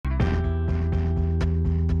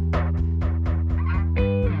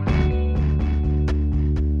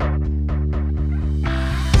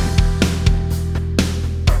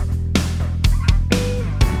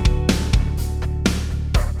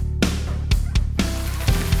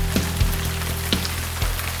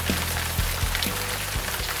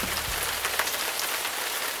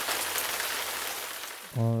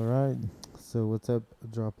So what's up,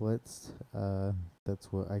 droplets?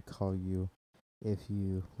 That's what I call you if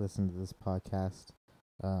you listen to this podcast.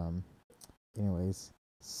 Um, anyways,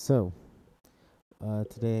 so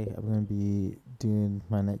today I'm gonna be doing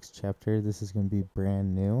my next chapter. This is gonna be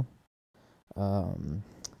brand new. Um,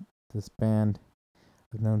 this band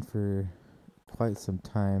I've known for quite some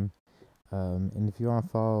time. And if you want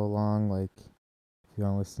to follow along, like if you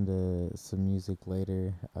want to listen to some music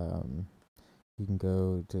later, you can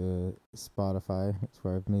go to Spotify. It's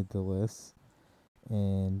where I've made the list.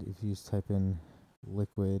 And if you just type in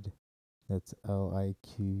liquid, that's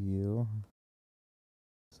Liqu,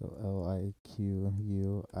 so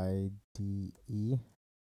Liquide,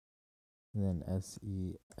 and then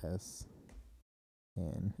SES,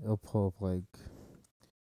 and it'll pull up like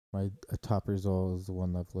my top result is the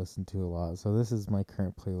one I've listened to a lot. So this is my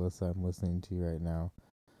current playlist that I'm listening to right now.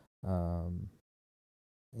 Um,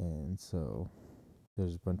 and so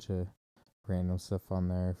there's a bunch of random stuff on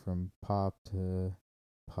there from pop to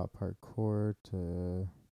pop hardcore to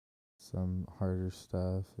some harder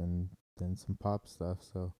stuff and then some pop stuff.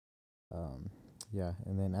 So, um, yeah.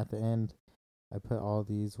 And then at the end, I put all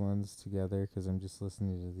these ones together because I'm just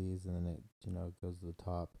listening to these and then it goes to the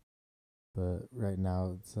top. But right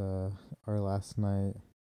now it's our last night.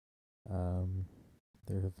 Um,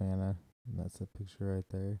 they're Havana, and that's a picture right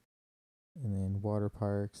there. And then Water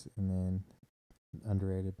Parks, and then an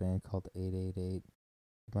underrated band called 888. You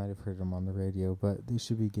might have heard them on the radio, but they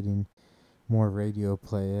should be getting more radio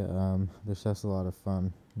play. They're just a lot of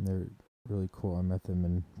fun. And they're really cool. I met them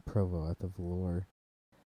in Provo at the Velour.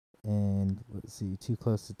 And let's see, Too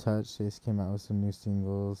Close to Touch. They just came out with some new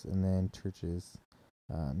singles, and then Churches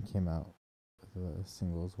came out with a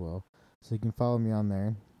single as well. So you can follow me on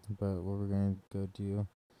there. But what we're gonna go do is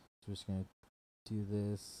we're just gonna do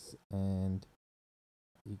this, and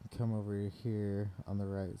you can come over here on the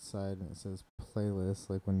right side, and it says playlist.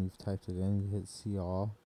 Like when you've typed it in, you hit see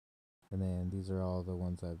all, and then these are all the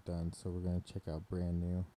ones I've done. So we're gonna check out brand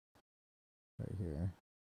new right here.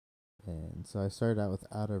 And so I started out with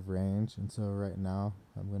Out of Range, and so right now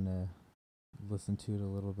I'm gonna listen to it a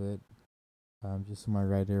little bit, just in my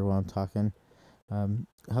right ear while I'm talking. Um,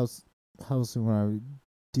 how's how's when I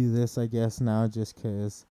do this? I guess now just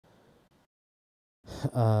cause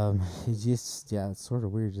it's just it's sort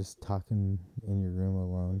of weird just talking in your room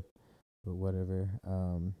alone, but whatever.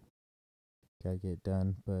 Gotta get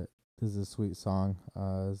done. But this is a sweet song.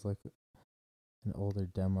 It's like an older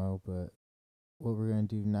demo, but what we're gonna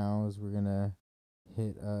do now is we're gonna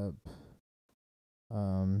hit up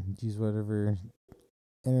use whatever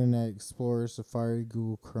Internet Explorer, Safari,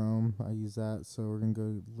 Google Chrome. I use that. So we're going to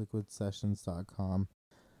go to liquidsessions.com.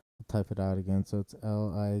 I'll type it out again. So it's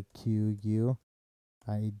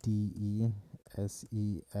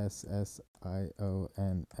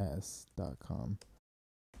LIQUIDESSESSIONS.com.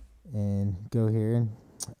 And go here.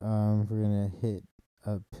 We're going to hit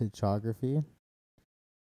pitchography.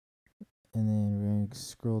 And then we're going to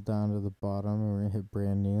scroll down to the bottom and we're going to hit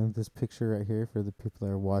brand new. This picture right here for the people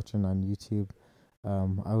that are watching on YouTube.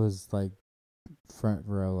 I was like front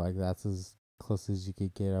row, like that's as close as you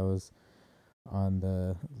could get. I was on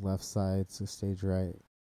the left side, so stage right,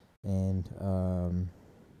 and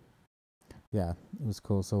yeah, it was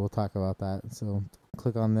cool. So we'll talk about that. So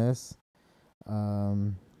click on this,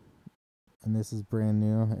 um, and this is brand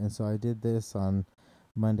new. And so I did this on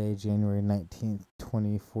Monday, January 19th,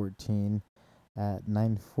 2014. At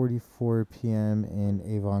 9:44 p.m. in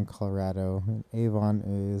Avon, Colorado. And Avon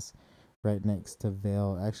is right next to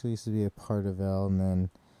Vail. Actually, used to be a part of Vail, and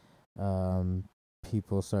then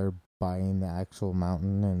people started buying the actual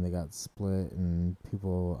mountain and they got split and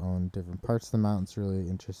people own different parts of the mountain. It's really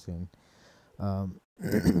interesting. um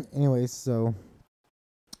Anyways, so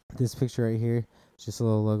this picture right here is just a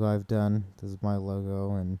little logo I've done. This is my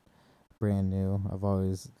logo and brand new. I've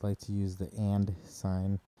always liked to use the and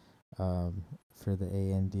sign for the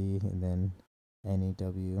AND and then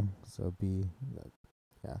NEW, so B,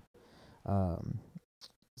 yeah. um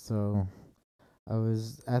so I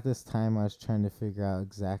was at this time I was trying to figure out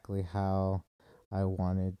exactly how I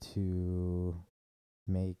wanted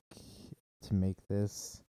make make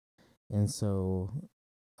this. And so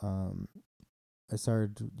um I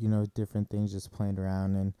started, different things, just playing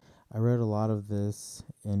around, and I wrote a lot of this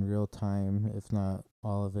in real time, if not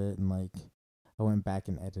all of it, and like I went back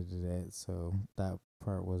and edited it, so that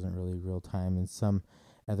part wasn't really real time. And some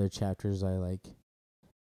other chapters I like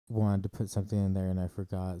wanted to put something in there and I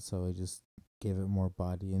forgot, so I just gave it more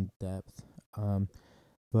body and depth.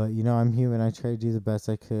 But I'm human. I try to do the best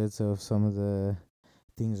I could. So if some of the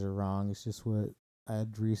things are wrong, it's just what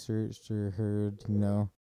I'd researched or heard.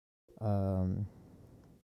 Um,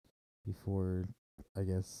 before I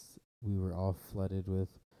guess we were all flooded with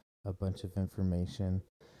a bunch of information.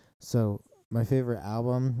 So my favorite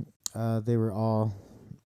album, they were all,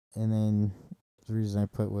 and then the reason I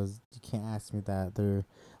put was you can't ask me that. They're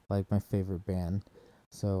like my favorite band.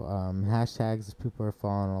 So hashtags, people are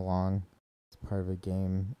following along. It's part of a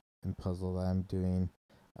game and puzzle that I'm doing,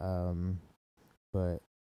 um, but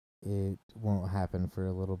it won't happen for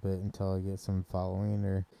a little bit until I get some following,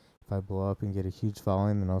 or if I blow up and get a huge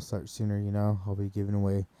following, then I'll start sooner. I'll be giving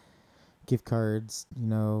away gift cards.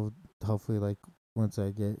 Hopefully, like once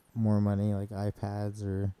I get more money, like iPads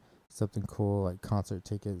or something cool, like concert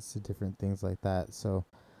tickets to different things like that. So,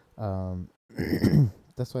 um,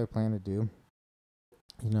 that's what I plan to do.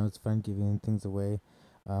 It's fun giving things away.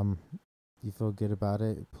 Um, you feel good about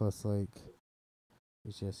it. Plus, like,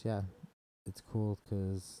 it's just, yeah, it's cool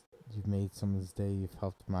because you've made someone's day. You've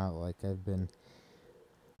helped them out. Like, I've been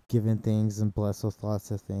given things and blessed with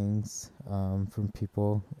lots of things from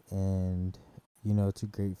people. And, it's a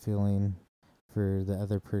great feeling for the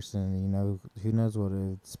other person. Who knows what it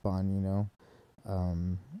would spawn.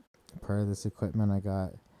 Um, Part of this equipment I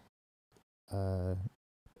got, uh,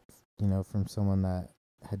 from someone that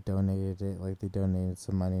had donated it. Like, they donated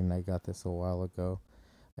some money, and I got this a while ago.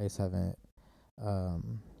 I just haven't,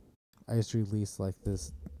 um, I just released like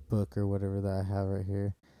this book or whatever that I have right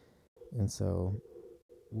here. And so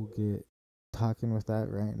we'll get talking with that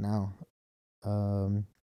right now. Um,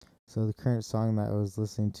 so the current song that I was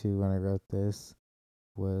listening to when I wrote this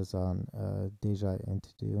was on Deja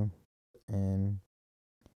Entendu, and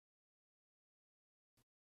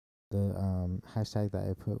the hashtag that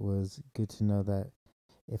I put was good to know that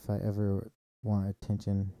if I ever want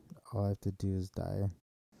attention, all I have to do is die.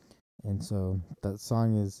 And so that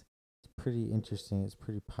song is pretty interesting. It's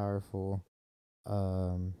pretty powerful.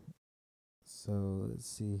 Um, so let's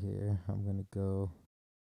see here. I'm gonna go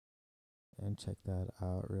and check that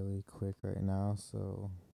out really quick right now.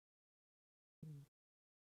 So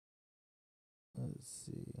let's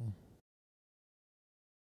see.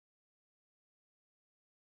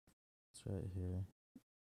 It's right here.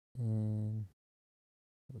 And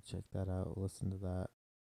we'll check that out. Listen to that.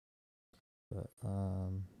 But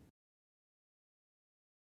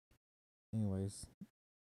anyways,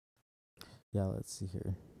 yeah, let's see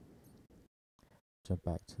here. Jump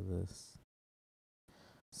back to this.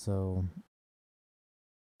 So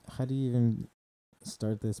how do you even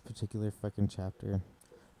start this particular fucking chapter?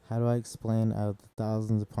 How do I explain out of the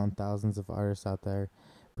thousands upon thousands of artists out there,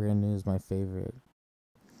 Brand New is my favorite?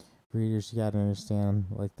 Readers, you gotta understand,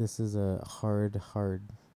 like, this is a hard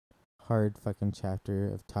fucking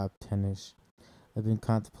chapter of top 10ish. I've been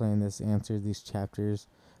contemplating this answer, these chapters,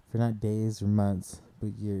 for not days or months, but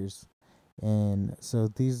years. And so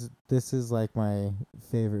this is like my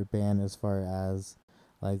favorite band as far as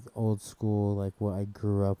like old school, like what I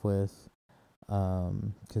grew up with.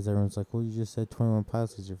 Because everyone's like, well, you just said 21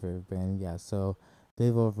 Pilots is your favorite band. Yeah, so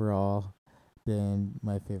they've overall been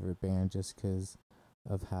my favorite band just because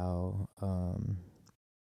of how,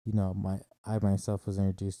 I myself was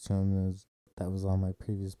introduced to them. That was on my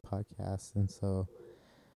previous podcast. And so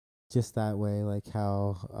just that way, like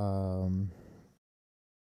how,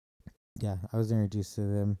 yeah, I was introduced to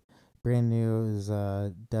them. Brand New is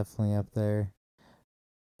definitely up there.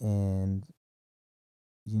 And,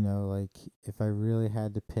 like if I really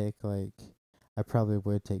had to pick, like, I probably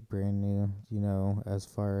would take Brand New, as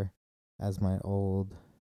far as my old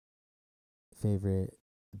favorite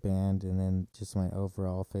band, and then just my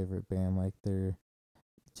overall favorite band. Like, they're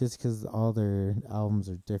just because all their albums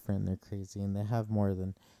are different, they're crazy, and they have more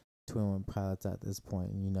than 21 Pilots at this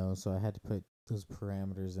point, so I had to put those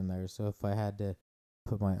parameters in there. So if I had to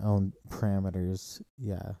put my own parameters,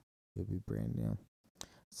 yeah, it'd be Brand New.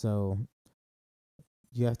 So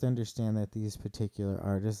you have to understand that these particular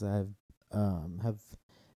artists that have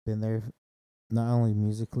been there not only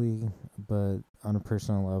musically but on a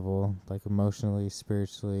personal level, like emotionally,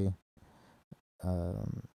 spiritually.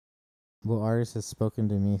 Um, well, artists has spoken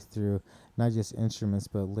to me through not just instruments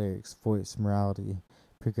but lyrics, voice, morality,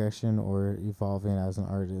 progression, or evolving as an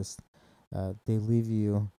artist. They leave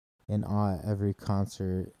you in awe at every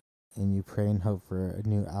concert, and you pray and hope for a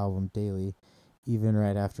new album daily, even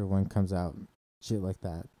right after one comes out. Shit like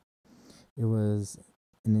that. It was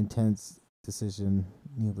an intense decision,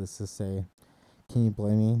 needless to say. Can you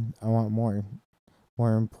blame me? I want more.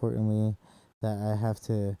 More importantly, that I have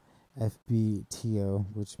to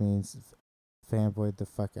FBTO, which means fanboy the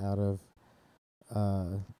fuck out of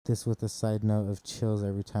this, with a side note of chills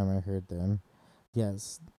every time I heard them.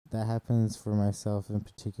 Yes, that happens for myself in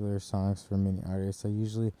particular songs for many artists. I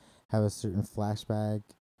usually have a certain flashback,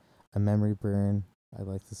 a memory burn, I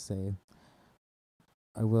like to say.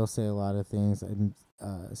 I will say a lot of things. I'm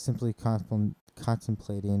simply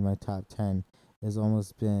contemplating my top 10 has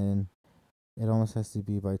almost been, it almost has to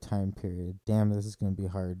be by time period. Damn, this is going to be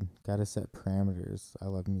hard. Gotta set parameters. I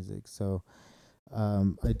love music. So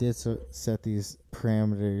I did set these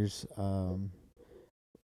parameters on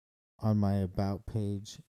my About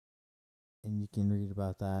page, and you can read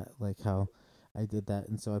about that, like how I did that.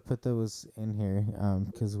 And so I put those in here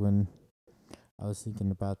because when I was thinking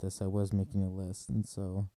about this, I was making a list. And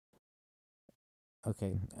so,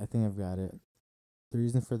 okay, I think I've got it. The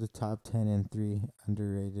reason for the top 10 and 3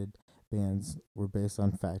 underrated bands were based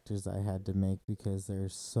on factors I had to make because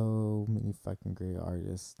there's so many fucking great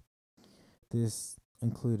artists. This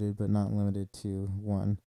included, but not limited to,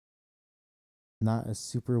 one, not a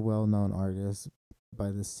super well known artist by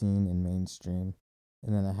the scene in mainstream.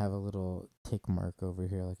 And then I have a little tick mark over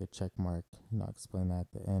here, like a check mark, and I'll explain that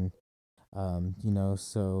at the end.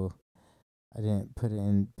 So I didn't put it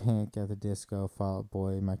in Panic at the Disco, Fall Out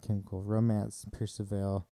Boy, My Chemical Romance,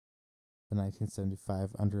 Perseverance, the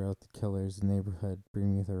 1975 Under Oath, The Killers, The Neighborhood,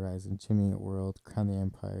 Bring Me the Horizon, Jimmy Eat World, Crown the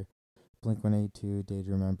Empire, Blink 182, Day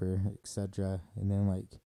to Remember, etc. And then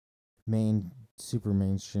like super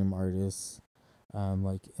mainstream artists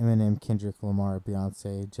like Eminem, Kendrick Lamar,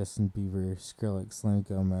 Beyonce, Justin Bieber, Skrillex, Selena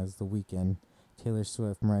Gomez, The Weeknd, Taylor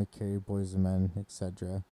Swift, Mariah Carey, Boyz II Men,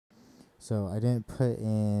 etc. So I didn't put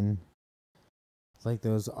in like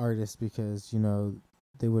those artists because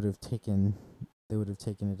they would have taken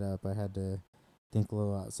it up. I had to think a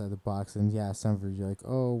little outside the box, and yeah, some of you are like,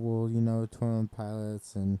 oh well, 21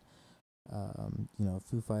 Pilots and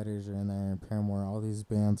Foo Fighters are in there, and Paramore. All these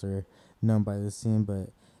bands are known by the scene, but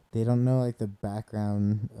they don't know like the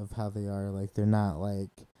background of how they are. Like they're not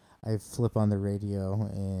like I flip on the radio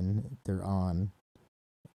and they're on,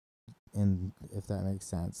 and if that makes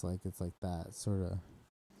sense, like it's like that sort of.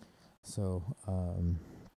 So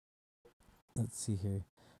let's see here.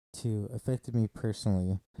 Two affected me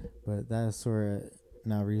personally, but that is sort of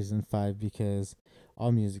now reason five because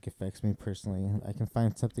all music affects me personally. I can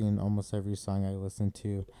find something in almost every song I listen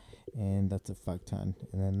to, and that's a fuck ton.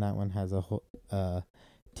 And then that one has a whole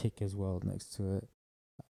tick as well next to it.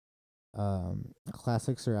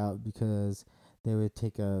 Classics are out because they would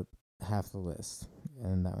take up half the list,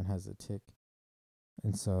 and that one has a tick.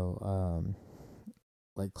 And so,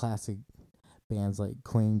 like classic bands like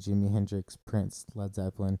Queen, Jimi Hendrix, Prince, Led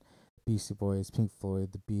Zeppelin, Beastie Boys, Pink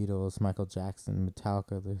Floyd, The Beatles, Michael Jackson,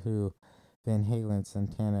 Metallica, The Who, Van Halen,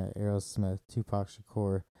 Santana, Aerosmith, Tupac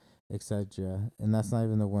Shakur, etc. And that's not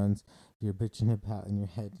even the ones you're bitching about in your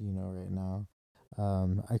head, right now.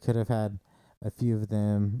 I could have had a few of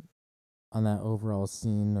them on that overall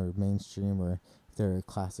scene or mainstream, or if they're a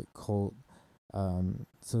classic cult.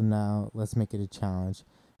 So now let's make it a challenge.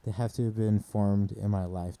 They have to have been formed in my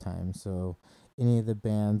lifetime. So any of the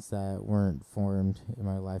bands that weren't formed in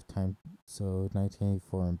my lifetime, so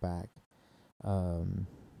 1984 and back, um,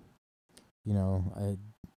 I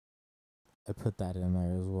put that in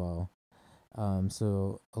there as well.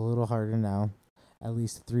 So a little harder now. At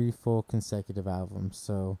least 3 full consecutive albums.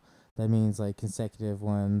 So that means like consecutive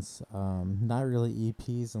ones. Not really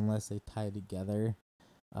EPs unless they tie together.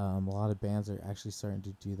 A lot of bands are actually starting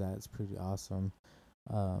to do that. It's pretty awesome.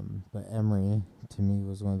 But Emery to me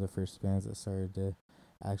was one of the first bands that started to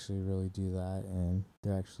actually really do that, and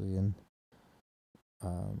they're actually in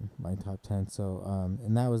my top 10. So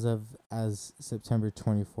and that was of as September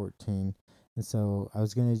 2014. And so I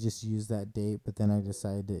was gonna just use that date, but then I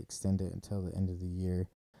decided to extend it until the end of the year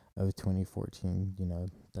of 2014.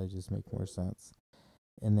 That just make more sense.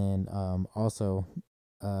 And then also,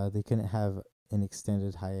 they couldn't have an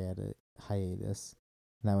extended hiatus.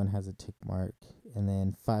 And that one has a tick mark. And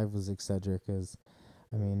then 5 was etc. Because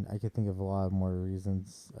I could think of a lot more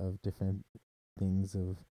reasons of different things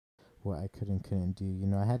of what I could and couldn't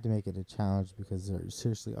do. I had to make it a challenge because there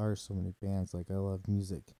seriously are so many bands. Like I love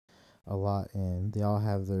music a lot, and they all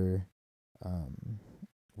have their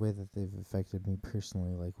way that they've affected me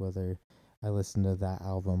personally. Like whether I listen to that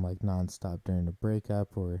album like nonstop during a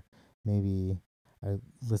breakup, or maybe I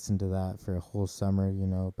listened to that for a whole summer,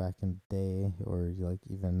 back in the day, or like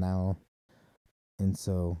even now. And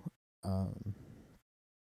so, um,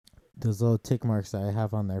 those little tick marks that I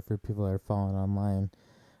have on there for people that are following online,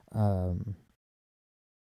 um,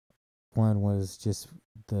 one was just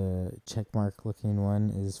the check mark looking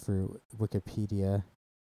one is for Wikipedia.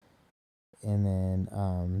 And then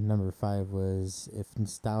number 5 was if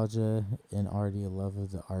nostalgia and already a love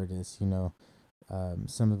of the artist,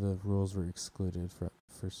 some of the rules were excluded for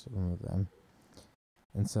some of them.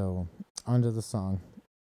 And so, onto the song.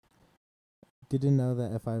 Good to know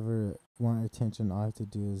that if I ever want attention, all I have to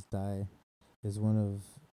do is die is one of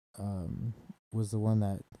was the one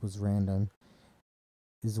that was random,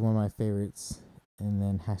 is one of my favorites. And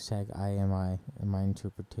then hashtag IMI in my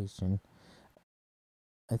interpretation.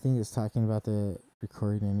 I think it's talking about the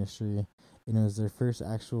recording industry, and it was their first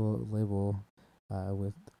actual label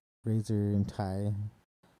with Razor and Tie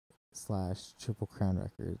 / Triple Crown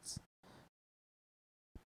Records.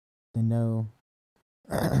 They know,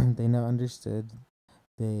 they now understood.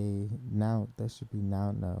 They now, that should be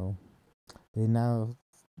now know. They now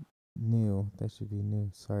knew, that should be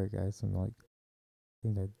new. Sorry guys, I'm like, I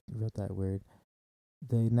think I wrote that weird.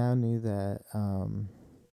 They now knew that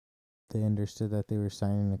they understood that they were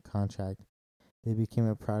signing a contract. They became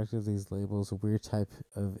a product of these labels, a weird type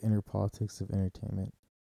of inner politics of entertainment.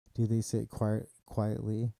 Do they sit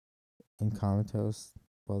quietly and comatose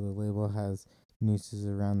while the label has nooses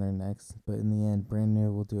around their necks? But in the end, Brand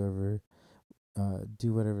New will do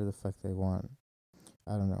whatever the fuck they want.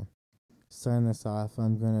 I don't know. Starting this off,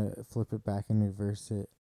 I'm gonna flip it back and reverse it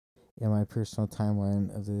in my personal timeline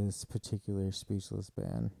of this particular Speechless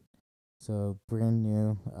band. So, Brand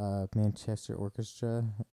New, Manchester Orchestra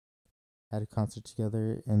had a concert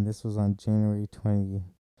together, and this was on January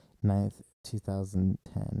 29th,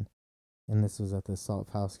 2010. And this was at the Salt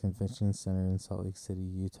Palace Convention Center in Salt Lake City,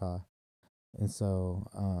 Utah. And so,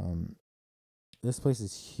 this place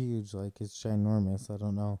is huge. Like, it's ginormous. I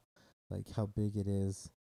don't know, like, how big it is.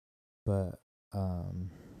 But,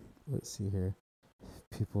 let's see here.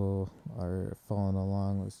 People are following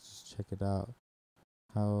along. Let's just check it out.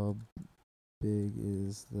 How big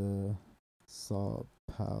is the Salt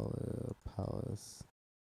Palace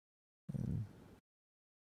in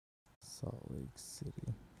Salt Lake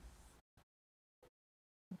City?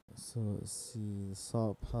 So let's see, the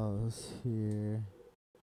Salt Palace here.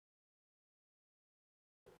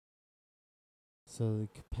 So the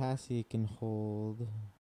capacity can hold.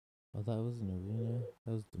 Oh, that was an arena?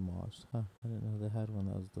 That was demolished. Huh, I didn't know they had one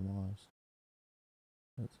that was demolished.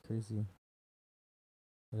 That's crazy.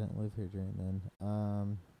 I didn't live here during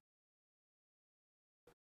then.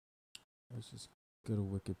 Let's just go to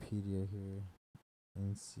Wikipedia here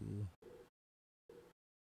and see.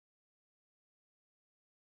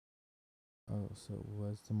 Oh, so it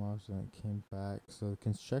was demolished and it came back. So the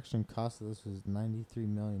construction cost of this was $93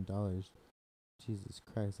 million. Jesus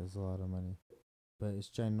Christ, that's a lot of money. But it's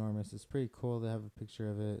ginormous. It's pretty cool. They have a picture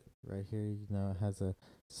of it right here. You know, it has a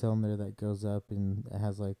cylinder that goes up, and it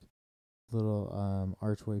has like little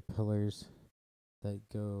archway pillars that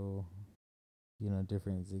go, you know,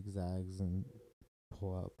 different zigzags and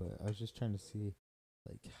pull out. But I was just trying to see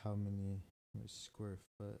like how much square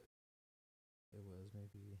foot it was.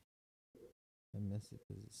 Maybe I missed it.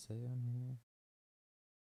 Does it say on here?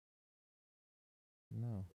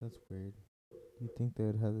 No, that's weird. You'd think they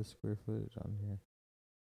would have the square footage on here.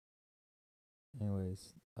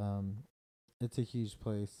 Anyways, it's a huge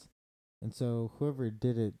place, and so whoever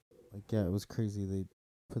did it, like, yeah, it was crazy.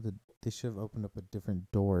 They should have opened up a different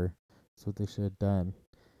door. That's what they should have done.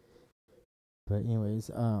 But anyways,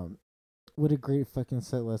 what a great fucking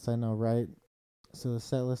set list, I know, right? So the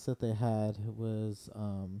set list that they had was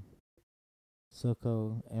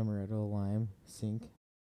Soko, Amaretto, Lime, Sink,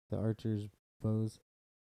 The Archers, Bows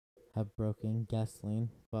Have Broken, Gasoline,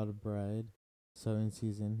 Bought a Bride, Sowing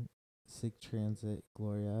Season, Sick Transit,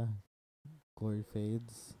 Gloria, Glory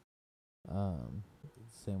Fades,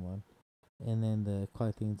 same one. And then the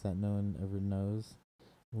Quiet Things That No One Ever Knows,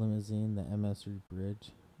 Limousine, the MSR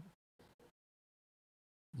Bridge,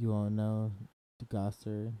 You All Know,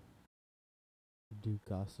 Dugosser,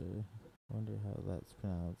 Dugosser. I wonder how that's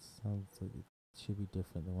pronounced. Sounds like it should be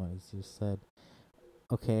different than what I just said.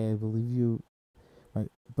 Okay, I believe you.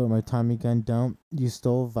 But my Tommy gun don't. You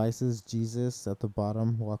stole Vice's Jesus at the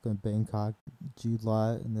bottom. Welcome to Bangkok. Jude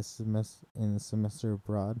Law in the semester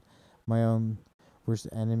abroad. My own worst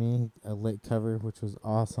enemy. A lit cover, which was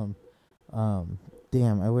awesome.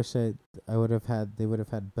 Damn. I wish I would have had. They would have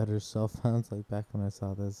had better cell phones like back when I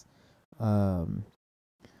saw this.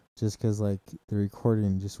 Just because like the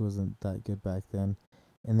recording just wasn't that good back then.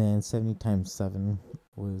 And then 70 times 7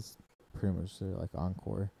 was pretty much their like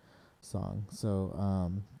encore song.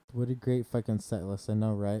 So what a great fucking set list, I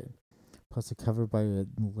know, right? Plus a cover by a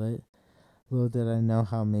lit. Little did I know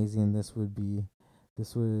how amazing this would be.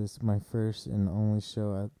 This was my first and only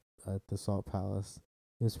show at the Salt Palace.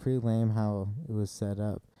 It was pretty lame how it was set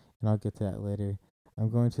up, and I'll get to that later. I'm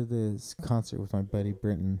going to this concert with my buddy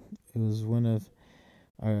Brenton. It was one of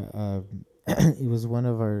our it was one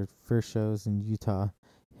of our first shows in Utah.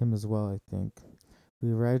 Him as well, I think.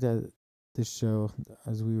 We arrived at the show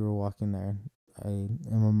as we were walking there. I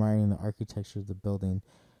am admiring the architecture of the building.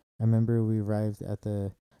 I remember we arrived at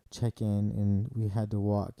the check-in and we had to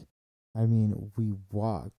walk. I mean, we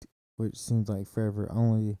walked, which seemed like forever,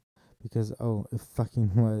 only because, oh, it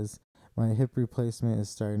fucking was. My hip replacement is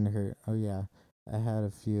starting to hurt. Oh, yeah, I had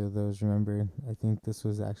a few of those, remember? I think this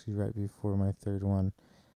was actually right before my third one.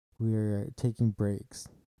 We were taking breaks.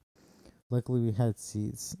 Luckily, we had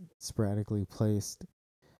seats sporadically placed.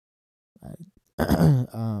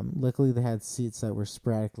 Luckily, they had seats that were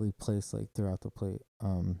sporadically placed like throughout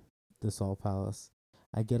the Saul Palace.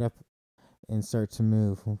 I get up and start to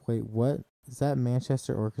move. Wait, what? Is that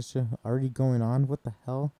Manchester Orchestra already going on? What the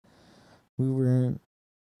hell? We were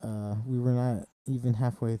not even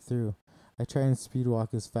halfway through. I try and speed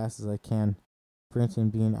walk as fast as I can. Brenton,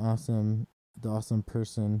 being the awesome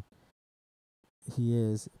person he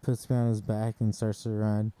is, puts me on his back and starts to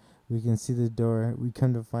run. We can see the door. We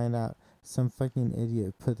come to find out some fucking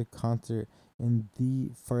idiot put the concert in the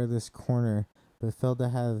farthest corner, but failed to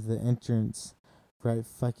have the entrance right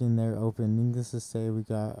fucking there open. Needless to say, we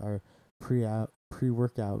got our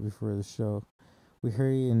pre-workout before the show. We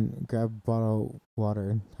hurry and grab a bottle of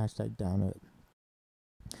water. Hashtag down it.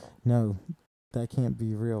 No, that can't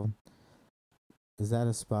be real. Is that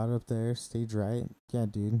a spot up there? Stage right? Yeah,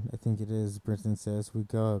 dude, I think it is, Brenton says. We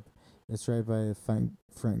go up. It's right by the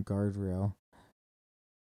front guardrail.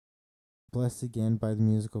 Blessed again by the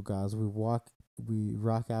musical gods, we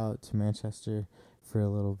rock out to Manchester for a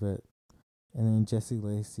little bit. And then Jesse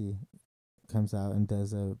Lacey comes out and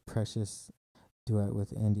does a precious duet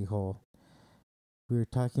with Andy Hull. We were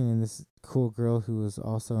talking, and this cool girl who was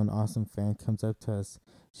also an awesome fan comes up to us.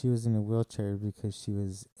 She was in a wheelchair because she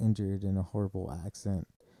was injured in a horrible accident.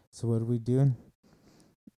 So what do?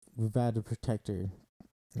 We vowed to protect her,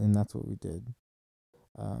 and that's what we did.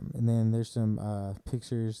 And then there's some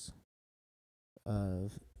pictures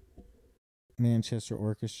of Manchester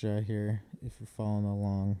Orchestra here, if you're following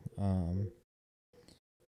along. And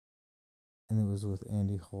it was with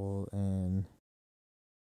Andy Hull, and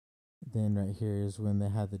then right here is when they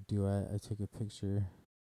had the duet. I took a picture,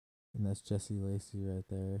 and that's Jesse Lacey right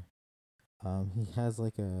there. He has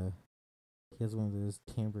one of those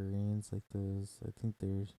tambourines, like those. I think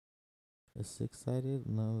there's a six-sided.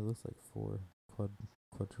 No, it looks like four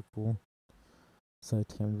quadruple side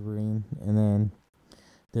tambourine, and then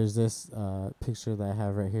there's this picture that I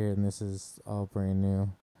have right here, and this is all brand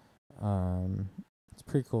new. It's a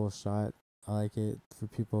pretty cool shot. I like it for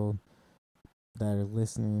people that are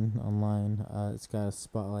listening online. It's got a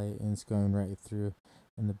spotlight and it's going right through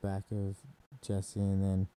in the back of Jesse, and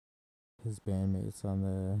then his bandmates on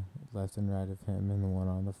the left and right of him, and the one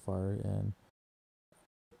on the far end.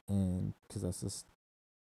 And because that's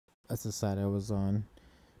the side I was on.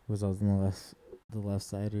 Was on the left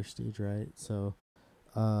side or stage right. So,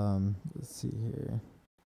 let's see here.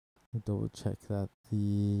 Double check that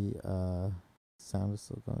the sound is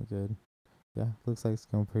still going good. Yeah, looks like it's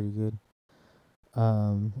going pretty good.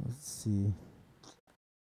 Let's see.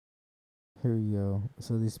 Here we go.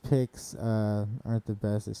 So these pics aren't the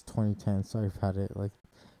best. It's 2010. Sorry about it. Like,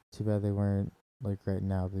 too bad they weren't like right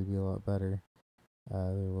now. They'd be a lot better. They're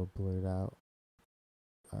a little blurred out.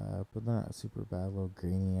 But they're not super bad. A little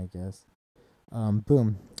grainy, I guess.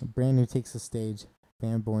 Boom. Brand new takes the stage.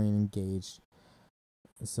 Fanboy engaged.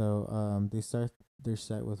 So they start their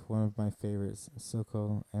set with one of my favorites,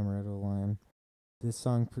 Soko Amaretto line.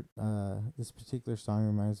 This particular song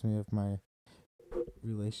reminds me of my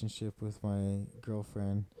relationship with my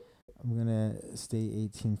girlfriend. I'm gonna stay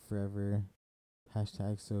 18 forever.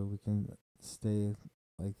 Hashtag so we can stay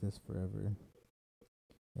like this forever.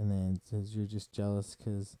 And then it says you're just jealous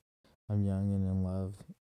because I'm young and in love.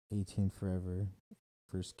 18 forever.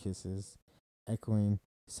 First kisses. Echoing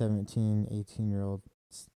 17, 18-year-old.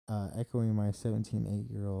 Echoing my 17,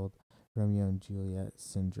 8-year-old Romeo and Juliet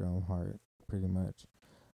syndrome heart, pretty much.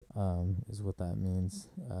 Is what that means.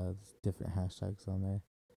 Different hashtags on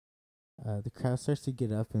there. The crowd starts to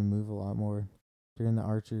get up and move a lot more. During the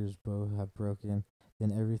archers' bow have broken,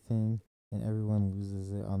 then everything and everyone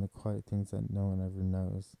loses it on the quiet things that no one ever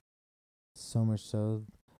knows. So much so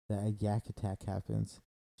that a yak attack happens.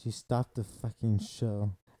 She stopped the fucking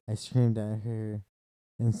show. I screamed at her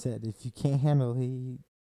and said, if you can't handle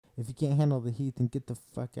the heat, then get the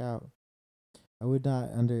fuck out." I would not,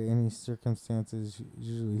 under any circumstances,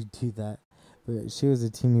 usually do that, but she was a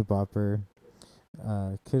teeny bopper.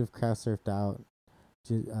 Could have crowd surfed out.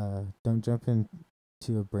 Don't jump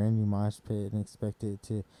into a brand new mosh pit and expect it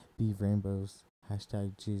to be rainbows.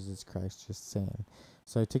 Hashtag Jesus Christ, just saying.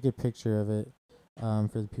 So I took a picture of it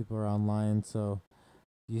for the people who are online. So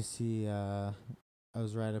you see, I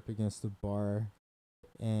was right up against the bar,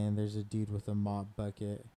 and there's a dude with a mop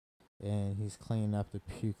bucket, and he's cleaning up the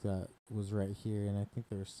puke that was right here, and I think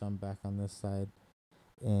there was some back on this side,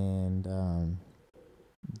 and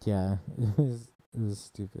yeah, it was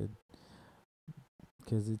stupid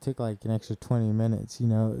because it took like an extra 20 minutes.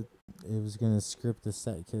 It was gonna script the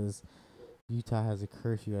set because Utah has a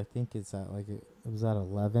curfew. I think it's at it was at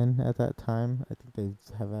 11 at that time. I think they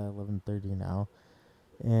have it at 11:30 now,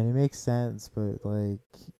 and it makes sense. But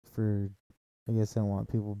for, I guess I don't want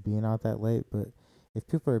people being out that late. But if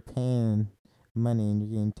people are paying money and you're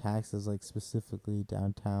getting taxes specifically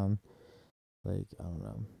downtown, I don't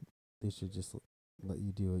know, they should just let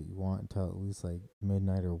you do what you want until at least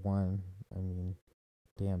midnight or 1. I mean,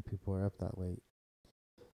 damn, people are up that late.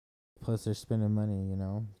 Plus, they're spending money,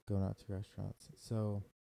 going out to restaurants. So,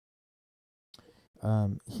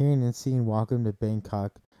 hearing and seeing Welcome to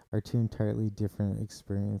Bangkok are two entirely different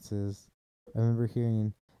experiences. I remember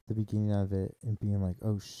hearing the beginning of it and being like,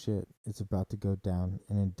 "Oh shit, it's about to go down,"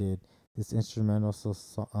 and it did. This instrumental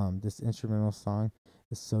song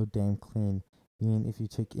is so damn clean. Meaning, if you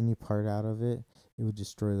took any part out of it, it would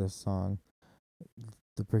destroy the song.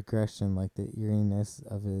 The progression, the eeriness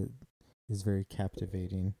of it, is very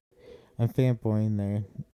captivating. I'm fanboying there,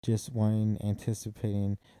 just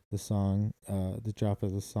anticipating the song, the drop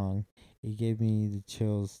of the song. It gave me the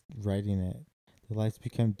chills writing it. The lights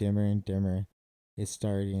become dimmer and dimmer. It's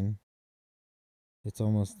starting. It's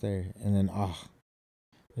almost there. And then,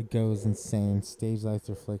 it goes insane. Stage lights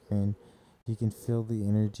are flickering. You can feel the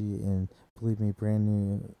energy, and believe me, brand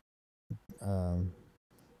new um,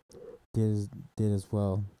 did as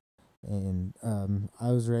well. And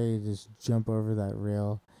I was ready to just jump over that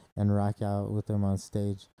rail and rock out with them on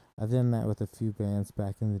stage. I've done that with a few bands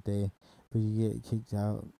back in the day, but you get kicked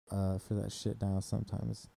out for that shit now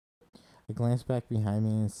sometimes. I glance back behind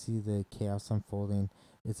me and see the chaos unfolding.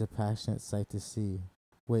 It's a passionate sight to see.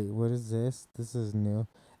 Wait, what is this? This is new.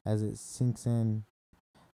 As it sinks in,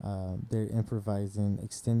 they're improvising,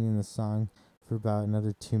 extending the song for about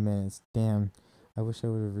another 2 minutes. Damn, I wish I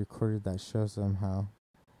would have recorded that show somehow.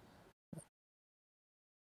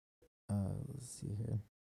 Let's see here.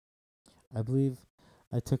 I believe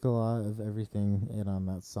I took a lot of everything in on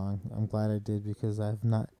that song. I'm glad I did because I've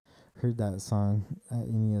not heard that song at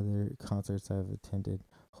any other concerts I've attended.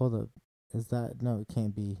 Hold up. Is that? No, it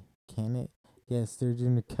can't be. Can it? Yes, they're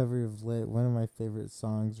doing a cover of Lit, one of my favorite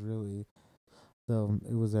songs, really. Though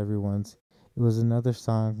it was everyone's. It was another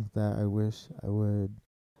song that I wish I would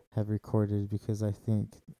have recorded because I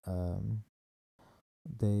think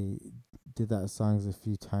they did that songs a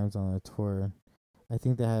few times on a tour. I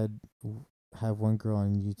think they have one girl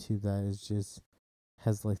on YouTube that is just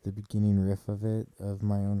has the beginning riff of it of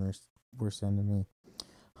my own worst enemy.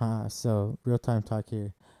 So real time talk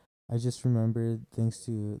here. I just remembered thanks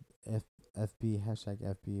to FB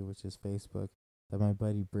 #FB, which is Facebook, that my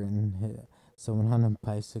buddy Britton hit someone on a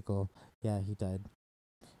bicycle. Yeah, he died.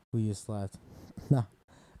 We just laughed. No,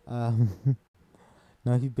 um,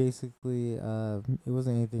 no, he basically it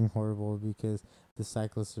wasn't anything horrible because the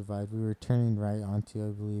cyclist survived. We were turning right onto,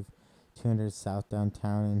 I believe, 200 South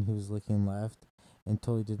downtown, and he was looking left and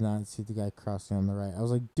totally did not see the guy crossing on the right. I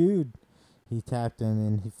was like, dude. He tapped him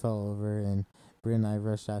and he fell over, and Britt and I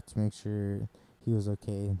rushed out to make sure he was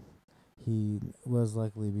okay. He was,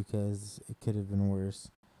 luckily, because it could have been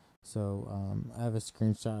worse. So I have a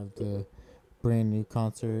screenshot of the brand new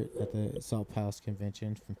concert at the Salt Palace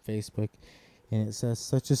Convention from Facebook, and it says,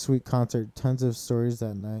 "Such a sweet concert, tons of stories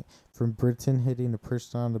that night, from Britton hitting a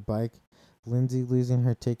person on the bike, Lindsay losing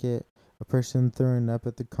her ticket, a person throwing up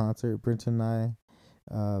at the concert, Britton and I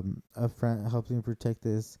up front helping protect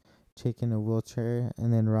this chick in a wheelchair,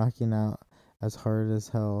 and then rocking out as hard as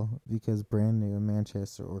hell because brand new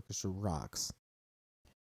Manchester Orchestra rocks."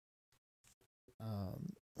 Hold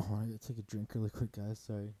on, I gotta take a drink really quick, guys.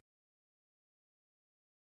 Sorry.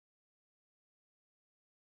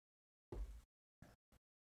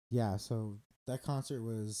 Yeah, so that concert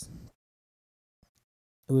was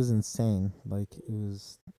insane. It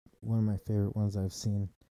was one of my favorite ones I've seen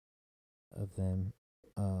of them.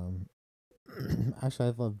 Um, Actually,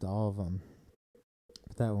 I've loved all of them,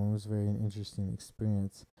 but that one was very an interesting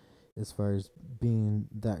experience as far as being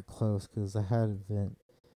that close because I hadn't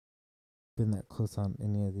been that close on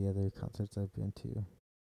any of the other concerts I've been to.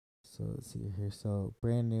 So let's see here. So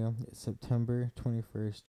brand new, September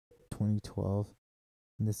 21st, 2012.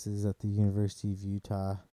 And this is at the University of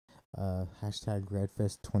Utah.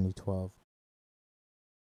 #RedFest 2012.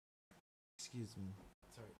 Excuse me.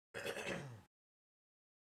 Sorry.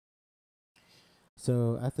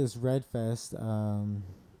 So at this Red Fest, it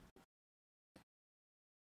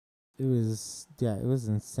was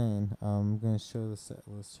insane. I'm gonna show the set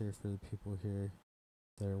list here for the people here.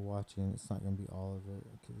 that are watching. It's not gonna be all of it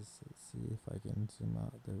because let's see if I can zoom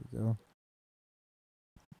out. There we go.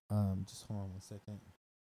 Just hold on 1 second.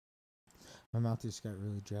 My mouth just got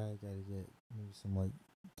really dry. I gotta get maybe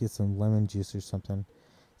get some lemon juice or something.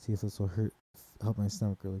 See if this will help my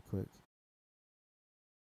stomach really quick.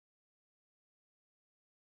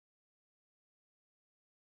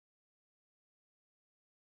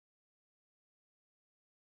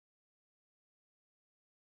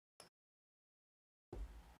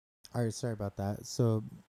 All right, sorry about that. So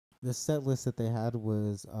the set list that they had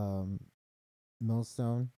was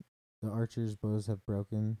Millstone, The Archer's Bows Have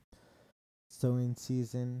Broken, Sowing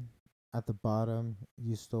Season, At the Bottom,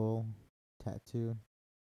 You Stole, Tattoo,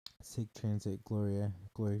 Sick Transit, Gloria,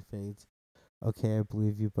 Glory Fades, Okay, I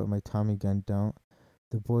Believe You, But My Tommy Gun Don't,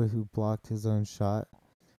 The Boy Who Blocked His Own Shot,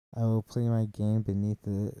 I Will Play My Game Beneath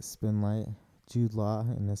the Spinlight, Jude Law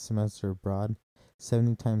in a Semester Abroad,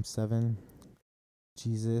 70 times 7,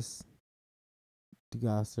 Jesus,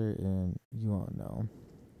 DeGosser, and You Won't Know.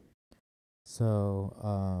 So,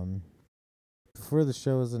 before the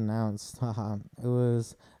show was announced, it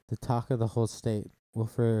was the talk of the whole state. Well,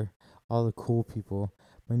 for all the cool people,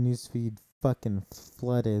 my newsfeed fucking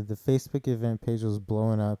flooded. The Facebook event page was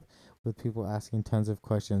blowing up with people asking tons of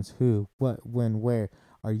questions. Who, what, when, where?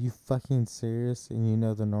 Are you fucking serious? And you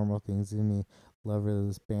know the normal things any lover of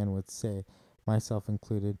this band would say, myself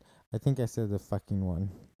included. I think I said the fucking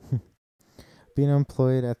one. Being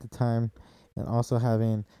employed at the time and also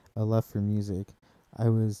having a love for music, I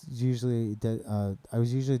was usually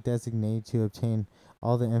designated to obtain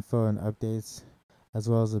all the info and updates, as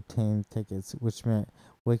well as obtain tickets, which meant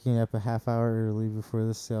waking up a half hour early before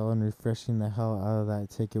the sale and refreshing the hell out of that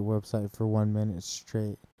ticket website for 1 minute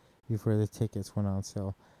straight before the tickets went on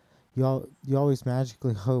sale. You always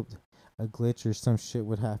magically hoped a glitch or some shit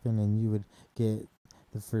would happen and you would get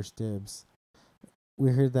the first dibs.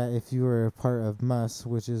 We heard that if you were a part of MUS,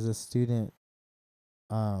 um, which is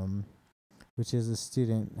a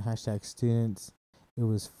student, hashtag students, it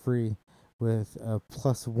was free with a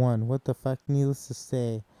 +1. What the fuck? Needless to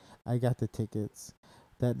say, I got the tickets.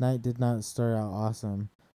 That night did not start out awesome.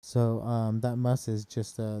 So that MUS is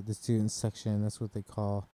just the student section. That's what they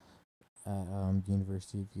call at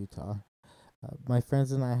University of Utah. My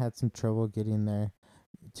friends and I had some trouble getting there.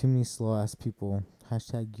 Too many slow ass people.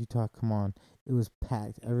 Hashtag Utah, come on. It was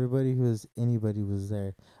packed. Anybody was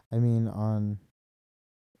there. I mean, I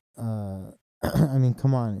mean,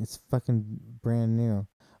 come on. It's fucking brand new.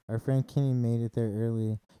 Our friend Kenny made it there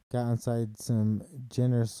early, got inside some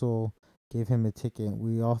generous soul, gave him a ticket.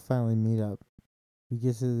 We all finally meet up. We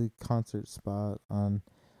get to the concert spot on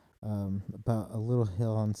about a little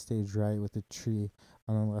hill on stage right with a tree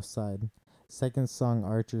on the left side. Second song,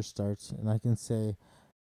 Archer, starts, and I can say,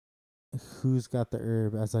 who's got the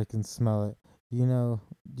herb as I can smell it. You know,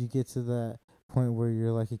 you get to that point where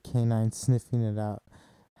you're like a canine sniffing it out.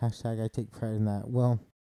 Hashtag I take pride in that. Well,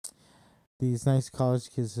 these nice college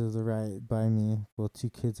kids to the right by me, well, 2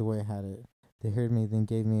 kids away had it. They heard me, then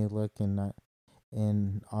gave me a look and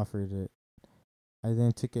offered it. I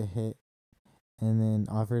then took a hit and then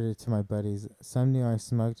offered it to my buddies. Some knew I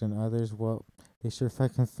smoked and others, well, they sure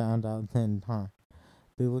fucking found out then, huh?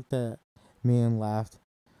 They looked at me and laughed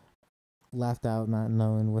out, not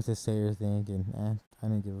knowing what to say or think, and I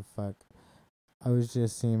didn't give a fuck. I was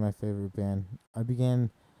just seeing my favorite band. I began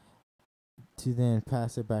to then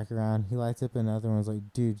pass it back around. He lights up another one. Was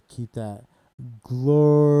like, dude, keep that.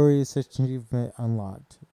 Glorious achievement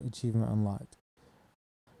unlocked. Achievement unlocked.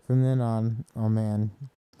 From then on, oh man,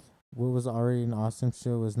 what was already an awesome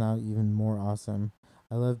show was now even more awesome.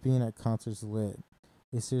 I love being at concerts lit.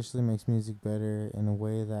 It seriously makes music better in a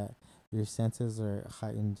way that your senses are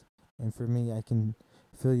heightened. And for me, I can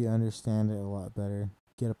feel you understand it a lot better.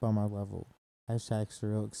 Get up on my level. Hashtag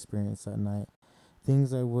surreal experience that night.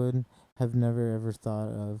 Things I would have never ever thought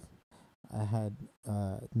of I had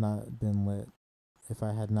not been lit. If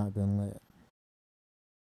I had not been lit.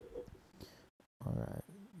 Alright.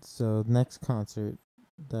 So, next concert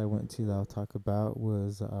that I went to that I'll talk about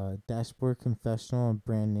was Dashboard Confessional and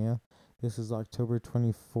Brand New. This was October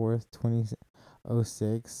 24th,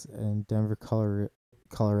 2006 in Denver,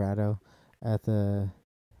 Colorado at the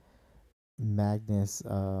Magnus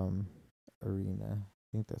Arena.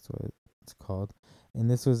 I think that's what it's called. And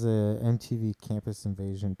this was a MTV Campus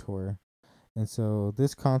Invasion tour. And so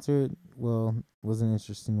this concert, well, was an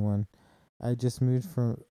interesting one. I just moved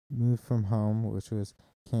from home, which was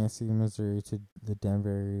Kansas City, Missouri, to the Denver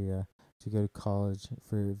area to go to college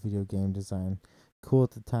for video game design. Cool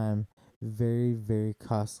at the time, very very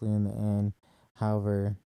costly in the end.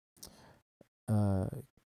 However, uh,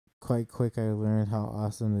 quite quick I learned how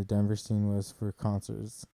awesome the Denver scene was for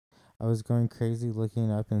concerts. I was going crazy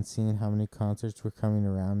looking up and seeing how many concerts were coming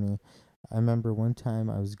around me. I remember one time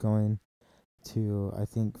I was going to, I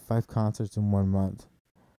think, 5 concerts in 1 month.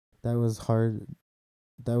 That was hard.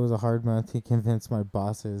 That was a hard month to convince my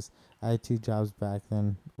bosses. I had 2 jobs back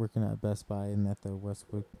then, working at Best Buy and at the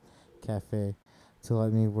Westwood Cafe, to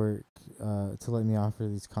let me work, to let me offer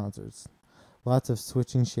these concerts. Lots of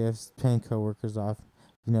switching shifts, paying coworkers off.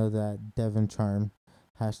 You know that Devon charm.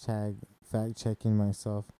 Hashtag fact checking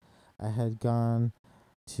myself. I had gone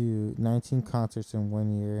to 19 concerts in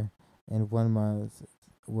 1 year, and 1 month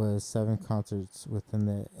was 7 concerts within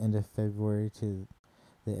the end of February to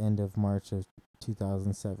the end of March of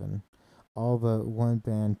 2007. All but one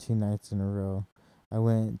band 2 nights in a row. I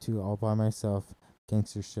went to all by myself.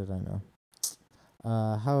 Gangster shit, I know.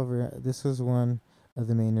 However, this was one of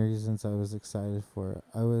the main reasons I was excited for it.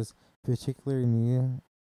 I was particularly new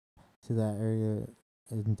to that area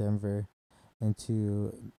in Denver, and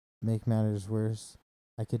to make matters worse,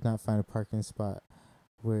 I could not find a parking spot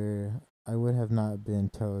where I would have not been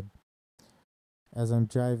towed. As I'm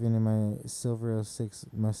driving in my silver '06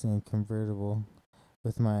 Mustang convertible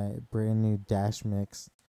with my brand new dash mix,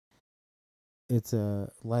 it's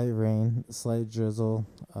a light rain, slight drizzle.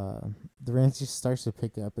 The rain just starts to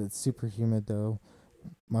pick up. It's super humid though.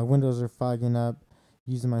 My windows are fogging up.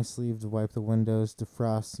 Using my sleeve to wipe the windows.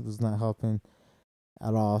 Defrost was not helping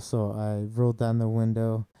at all. So I rolled down the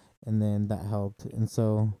window, and then that helped. And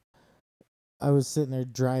so I was sitting there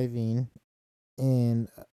driving, and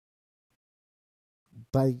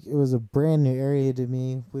like it was a brand new area to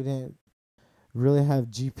me. We didn't really have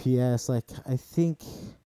GPS. Like I think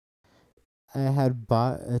I had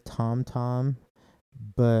bought a TomTom,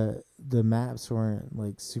 but the maps weren't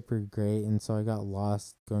like super great, and so I got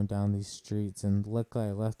lost going down these streets. And luckily,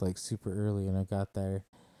 I left like super early, and I got there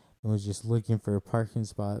and was just looking for a parking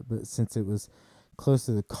spot. But since it was close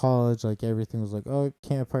to the college, like everything was like, oh,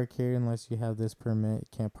 can't park here unless you have this permit.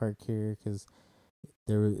 Can't park here because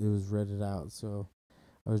it was redded out. So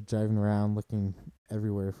I was driving around looking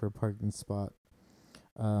everywhere for a parking spot.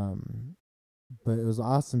 Um, but it was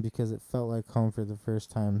awesome because it felt like home for the first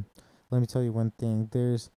time. Let me tell you one thing: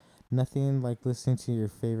 there's nothing like listening to your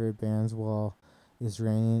favorite bands while it's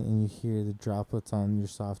raining and you hear the droplets on your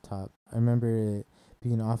soft top. I remember it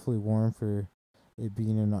being awfully warm for it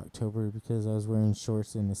being in October because I was wearing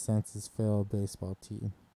shorts and a Census Fail baseball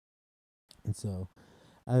tee. And so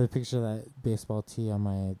I have a picture of that baseball tee on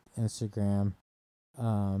my Instagram.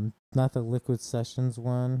 Not the Liquid Sessions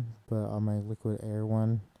one, but on my Liquid Air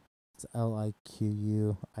one. It's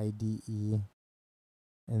LIQUIDE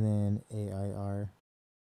and then AIR.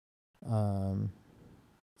 Um,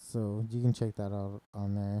 so you can check that out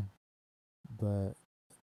on there. But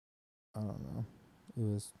I don't know. It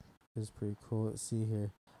was pretty cool. Let's see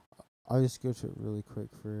here. I'll just go to it really quick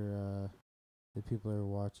for the people that are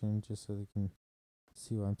watching, just so they can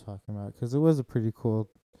see what I'm talking about. Because it was a pretty cool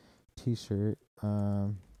T-shirt.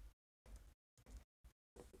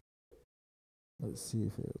 Let's see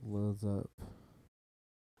if it loads up.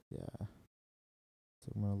 Yeah.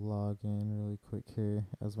 So I'm gonna log in really quick here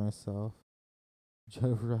as myself.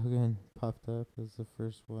 Joe Rogan popped up as the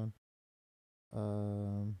first one.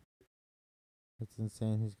 Um, it's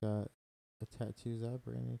insane. He's got a tattoo. Is that a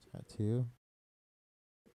brand new tattoo?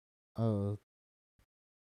 Oh,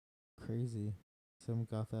 crazy! Someone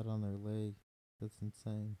got that on their leg. That's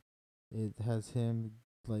insane. It has him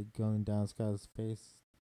like going down. It's got his face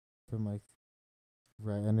from like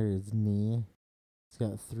right under his knee. It's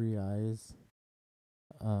got 3 eyes.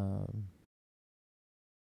 Um,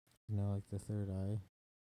 like the third eye.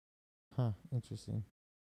 Huh. Interesting.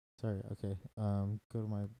 Sorry. Okay. Go to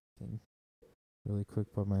my thing really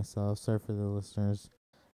quick by myself. Sorry for the listeners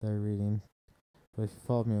that are reading. But if you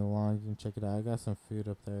follow me along, you can check it out. I got some food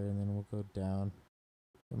up there, and then we'll go down.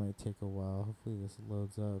 It might take a while. Hopefully this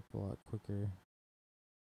loads up a lot quicker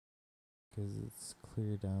because it's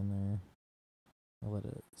clear down there. I'll let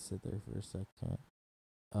it sit there for a second.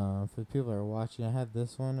 For the people that are watching, I had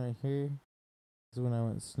this one right here. This is when I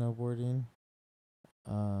went snowboarding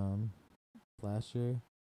um, last year,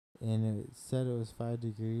 and it said it was 5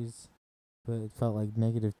 degrees, but it felt like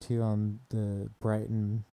 -2 on the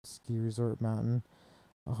Brighton ski resort mountain.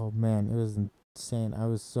 Oh man, it was insane. I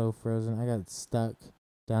was so frozen. I got stuck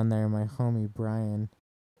down there. My homie Brian,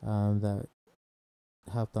 that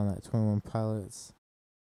helped on that 21 Pilots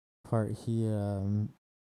part, he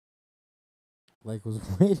like was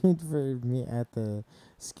waiting for me at the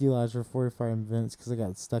ski lodge for 45 minutes because I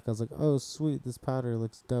got stuck. I was like, oh sweet, this powder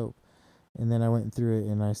looks dope. And then I went through it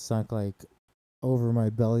and I sunk like over my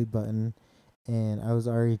belly button, and I was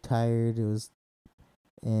already tired.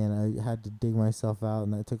 And I had to dig myself out,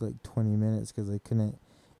 and that took like 20 minutes because I couldn't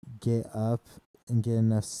get up and get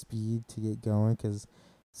enough speed to get going because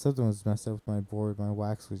something was messed up with my board. My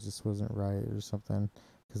wax wasn't right or something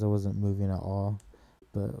because I wasn't moving at all.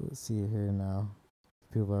 But let's see here now.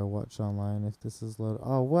 People are watching online. If this is load,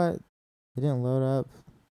 oh what? It didn't load up.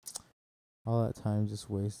 All that time just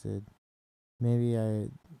wasted. Maybe I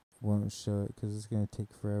won't show it because it's gonna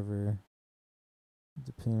take forever,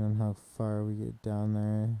 depending on how far we get down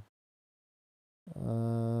there.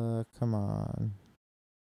 Come on.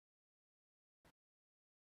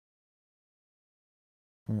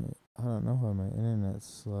 I don't know why my internet's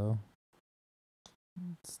slow.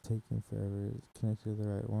 It's taking forever. It's connected to the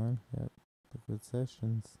right one. Yep. Liquid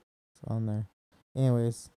Sessions. It's on there.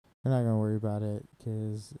 Anyways, we're not going to worry about it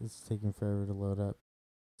because it's taking forever to load up.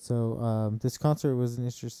 So, this concert was an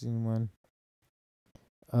interesting one.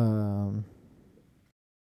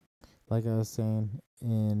 Like I was saying,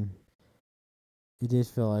 and it did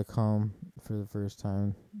feel like home for the first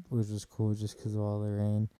time, which was cool just because of all the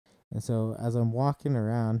rain. And so, as I'm walking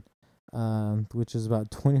around, which is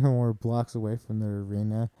about 20 or more blocks away from the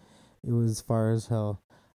arena, it was far as hell.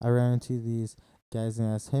 I ran into these guys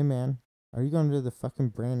and asked, "Hey man, are you going to the fucking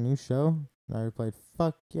brand new show?" And I replied,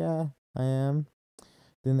 "Fuck yeah, I am."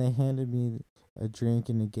 Then they handed me a drink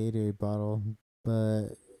in a Gatorade bottle,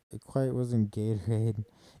 but it quite wasn't Gatorade.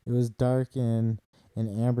 It was dark and an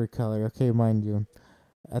amber color. Okay, mind you,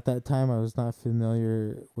 at that time I was not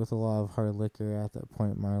familiar with a lot of hard liquor at that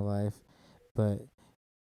point in my life, but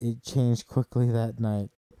it changed quickly that night.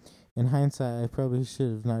 In hindsight, I probably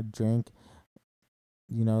should have not drank,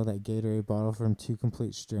 that Gatorade bottle from two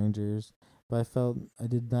complete strangers. But I felt I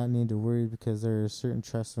did not need to worry because there is certain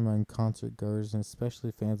trust among concert goers and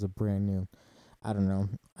especially fans of brand new. I don't know.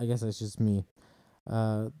 I guess that's just me.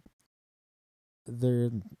 Uh,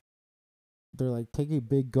 they're they're like, take a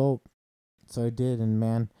big gulp. So I did, and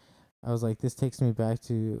man, I was like, this takes me back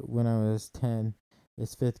to when I was 10.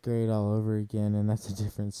 It's fifth grade all over again, and that's a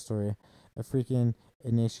different story. A freaking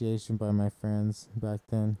initiation by my friends back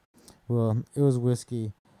then. Well, it was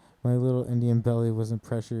whiskey. My little Indian belly wasn't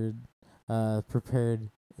prepared.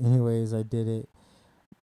 Anyways, I did it.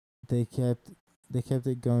 They kept they kept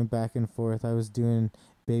it going back and forth. I was doing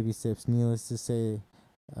baby sips. Needless to say,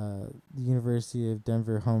 the University of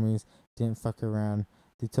Denver homies didn't fuck around.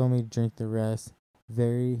 They told me to drink the rest.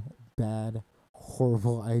 Very bad,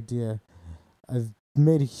 horrible idea. I've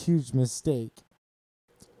made a huge mistake,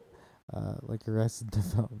 like Arrested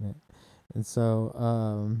Development. And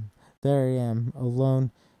so, there I am,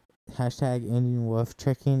 alone. Hashtag Indian Wolf,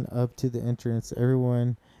 trekking up to the entrance.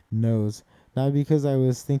 Everyone knows. Not because I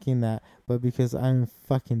was thinking that, but because I'm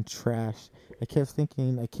fucking trash. I kept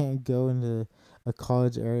thinking I can't go into a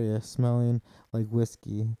college area smelling like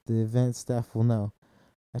whiskey. The event staff will know.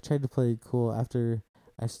 I tried to play it cool after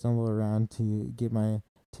I stumbled around to get my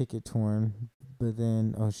ticket torn, but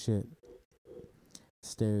then, oh shit.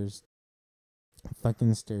 Stairs.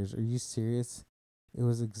 Fucking stairs. Are you serious? It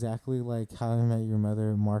was exactly like How I Met Your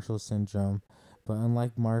Mother Marshall syndrome, but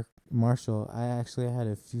unlike Marshall, I actually had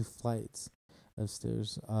a few flights of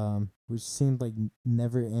stairs, which seemed like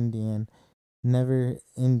never ending.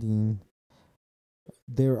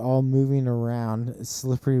 They were all moving around,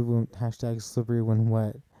 slippery when hashtag slippery when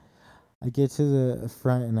wet. I get to the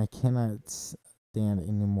front and I cannot stand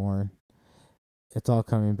anymore. It's all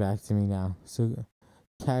coming back to me now. So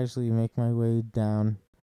casually make my way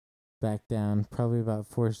back down, probably about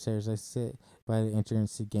 4 stairs. I sit by the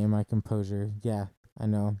entrance to gain my composure. Yeah, I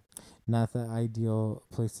know. Not the ideal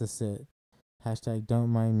place to sit. Hashtag don't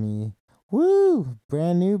mind me. Woo!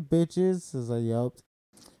 Brand new bitches, as I yelped.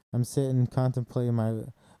 I'm sitting contemplating my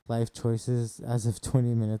life choices as of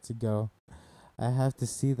 20 minutes ago. I have to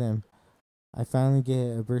see them. I finally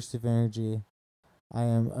get a burst of energy. I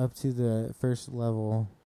am up to the first leveled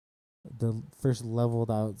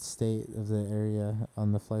out state of the area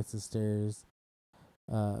on the flights of stairs.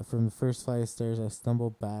 From the first flight of stairs, I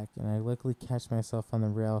stumble back and I luckily catch myself on the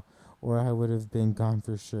rail, or I would have been gone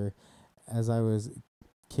for sure. As I was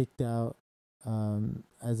kicked out,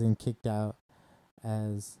 kicked out,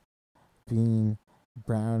 as being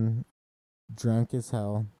brown, drunk as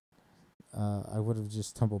hell, I would have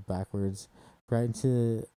just tumbled backwards right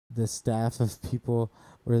into the staff of people,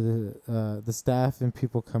 or the staff and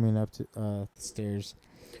people coming up to the stairs.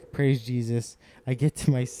 Praise Jesus! I get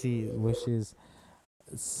to my seat, which is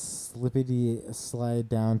slippity slide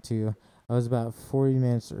down to. I was about 40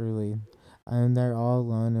 minutes early. I'm there all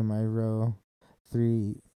alone in my row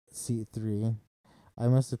 3, seat 3. I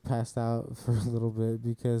must have passed out for a little bit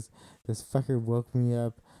because this fucker woke me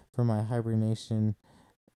up from my hibernation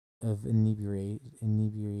of inebriation.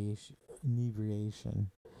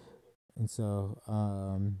 And so,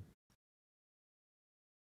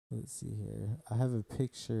 let's see here. I have a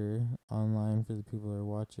picture online for the people that are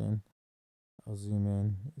watching. I'll zoom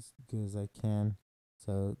in as good as I can.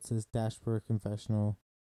 So it says Dashboard Confessional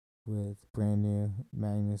with brand new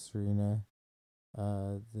Magnus Arena,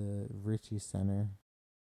 the Ritchie Center.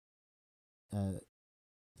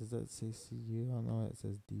 Does that say CU? I don't know. It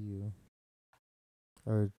says DU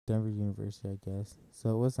or Denver University, I guess. So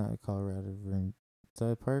it was not Colorado. Is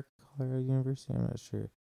Park, Colorado University? I'm not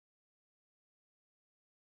sure.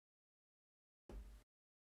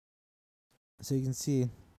 So you can see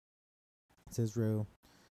it says row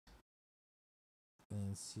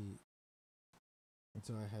and seat. And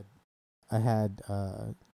so I had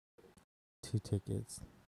 2 tickets.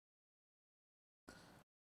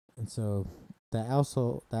 And so that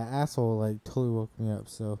asshole like totally woke me up.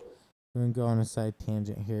 So I'm gonna go on a side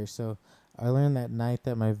tangent here. So I learned that night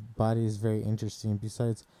that my body is very interesting,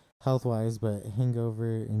 besides health wise, but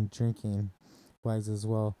hangover and drinking wise as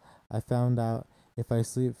well. I found out if I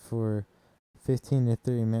sleep for 15 to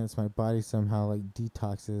 30 minutes, my body somehow like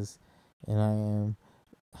detoxes, and I am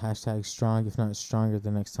 #strong, if not stronger,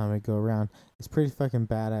 the next time I go around. It's pretty fucking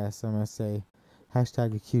badass, I must say. #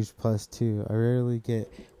 a huge plus too. I rarely get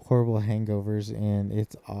horrible hangovers, and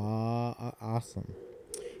it's awesome.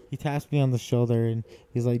 He taps me on the shoulder, and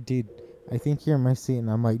he's like, "Dude, I think you're in my seat,"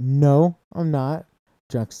 and I'm like, "No, I'm not,"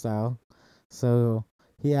 drunk style. So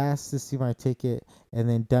he asks to see my ticket, and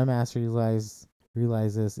then dumbass realizes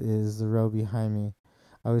is the row behind me.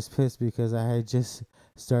 I was pissed because I had just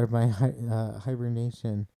started my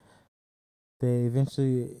hibernation. They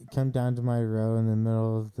eventually come down to my row in the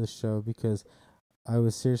middle of the show because I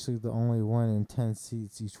was seriously the only one in 10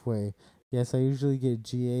 seats each way. Yes, I usually get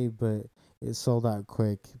GA, but it sold out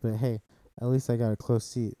quick. But hey, at least I got a close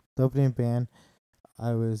seat. The opening band,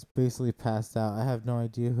 I was basically passed out. I have no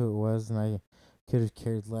idea who it was, and I could have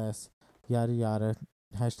cared less. Yada yada.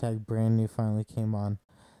 Brand new finally came on.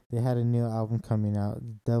 They had a new album coming out.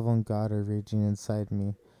 The Devil and God are raging inside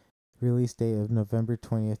me. Release date of November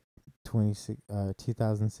 20th,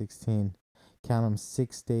 2016. Count 'em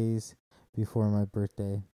 6 days before my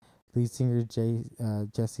birthday. Lead singer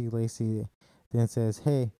Jesse Lacey then says,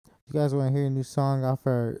 "Hey, you guys want to hear a new song off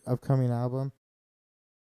our upcoming album?"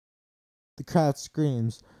 The crowd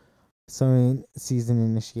screams. Sewing season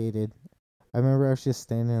initiated. I remember I was just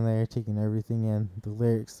standing there taking everything in, the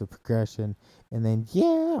lyrics, the progression, and then,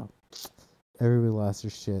 yeah! Everybody lost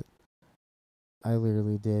their shit. I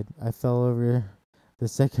literally did. I fell over the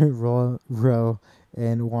second row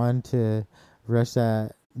and wanted to rush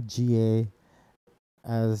that GA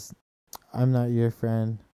as I'm not your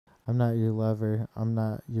friend. I'm not your lover. I'm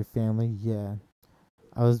not your family. Yeah.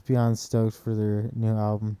 I was beyond stoked for their new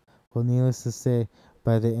album. Well, needless to say,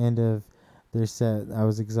 by the end of their set, I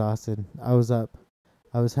was exhausted. I was up.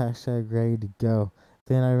 I was #ready to go.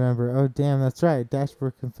 Then I remember, oh damn, that's right,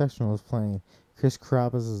 Dashboard Confessional is playing. Chris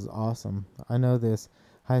Carrabba's is awesome. I know this.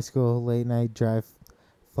 High school late night drive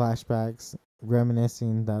flashbacks,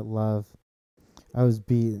 reminiscing that love. I was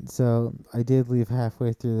beat, so I did leave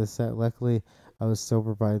halfway through the set. Luckily, I was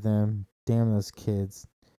sober by then. Damn those kids.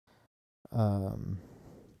 Um.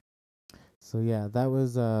 So yeah, that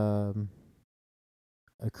was a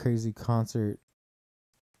crazy concert.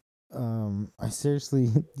 I seriously,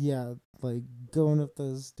 yeah, like going up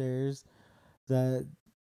those stairs. That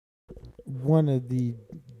one of the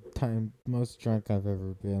time most drunk I've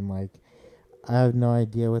ever been. Like I have no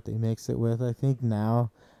idea what they mix it with. I think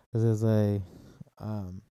now, as I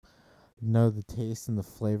um know the taste and the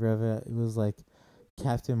flavor of it, it was like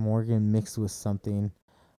Captain Morgan mixed with something.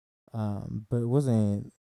 But it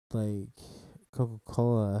wasn't like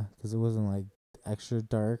Coca-Cola because it wasn't like extra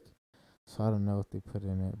dark. So I don't know what they put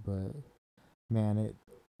in it, but man, it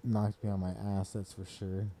knocked me on my ass, that's for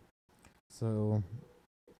sure. So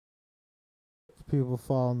people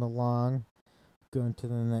following along, going to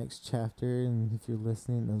the next chapter, and if you're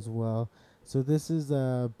listening as well. So this is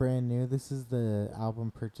brand new. This is the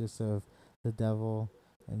album purchase of The Devil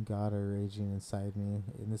and God Are Raging Inside Me,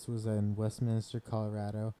 and this was in Westminster,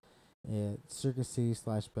 Colorado, at Circus City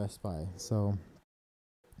 / Best Buy. So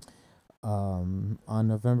on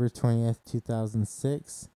November 20th,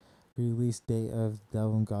 2006, release date of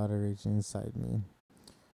Devil and God Are Raging Inside Me.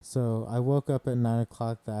 So I woke up at 9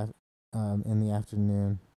 o'clock in the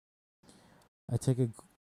afternoon. I took a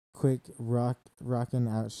quick rockin'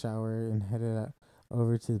 out shower and headed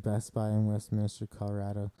over to the Best Buy in Westminster,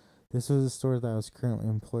 Colorado. This was a store that I was currently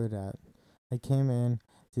employed at. I came in,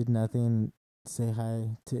 did nothing, say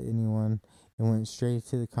hi to anyone, It went straight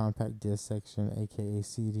to the compact disc section, aka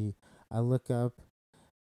CD. I looked and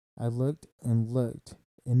looked,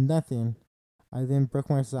 and nothing. I then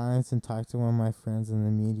broke my silence and talked to one of my friends in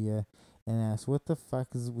the media and asked what the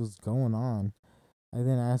fuck was going on. I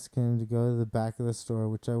then asked him to go to the back of the store,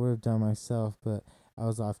 which I would have done myself, but I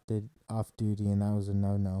was off duty, and that was a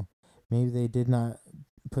no. Maybe they did not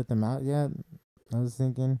put them out yet. I was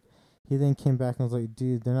thinking. He then came back and was like,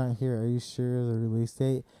 "Dude, they're not here. Are you sure of the release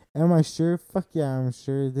date?" Am I sure? Fuck yeah, I'm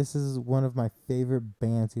sure. This is one of my favorite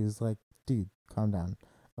bands. He was like, "Dude, calm down."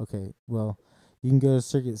 Okay, well, you can go to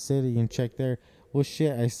Circuit City and check there. Well,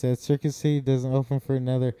 shit, I said Circuit City doesn't open for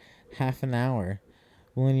another half an hour.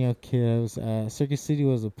 Millennial Kiddos. Circuit City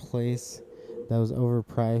was a place that was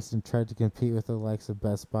overpriced and tried to compete with the likes of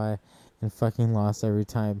Best Buy and fucking lost every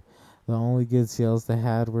time. The only good sales they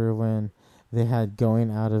had were when they had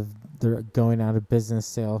their going out of business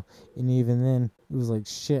sale, and even then it was like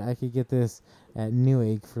shit. I could get this at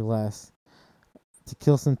Newegg for less. To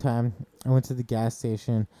kill some time, I went to the gas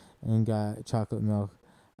station and got chocolate milk.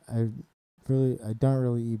 I I don't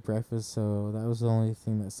really eat breakfast, so that was the only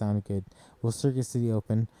thing that sounded good. Well, Circuit City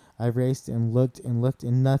opened. I raced and looked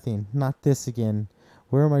and nothing. Not this again.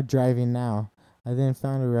 Where am I driving now? I then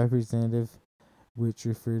found a representative which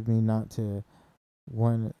referred me not to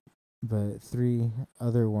one but three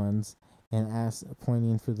other ones and asked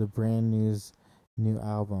pointing for the new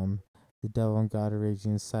album. The devil and God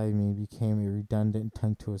raging inside me became a redundant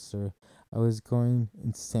tongue twister. I was going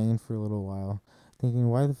insane for a little while, thinking,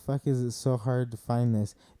 why the fuck is it so hard to find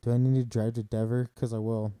this? Do I need to drive to Denver? 'Cause I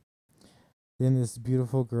will. Then this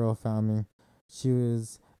beautiful girl found me. She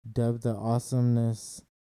was dubbed the awesomeness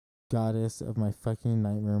goddess of my fucking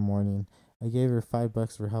nightmare morning. I gave her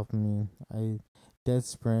 $5 for helping me. I dead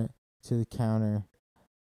sprint to the counter,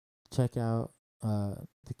 check out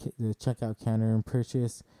the checkout counter, and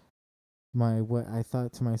purchase my what I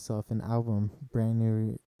thought to myself an album, brand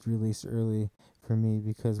new, released early for me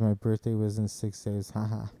because my birthday was in 6 days.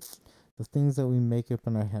 Haha. The things that we make up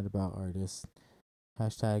in our head about artists.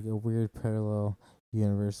 Hashtag a weird parallel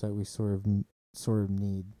universe that we sort of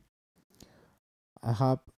need. I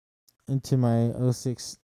hop into my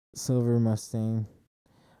 '06 silver Mustang,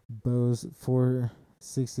 Bose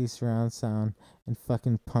 460 surround sound, and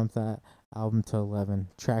fucking pump that album to 11.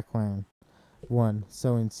 Track 1,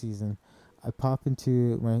 Sewing Season. I pop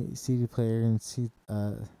into my CD player and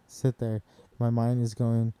sit there. My mind is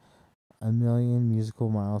going a million musical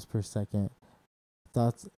miles per second.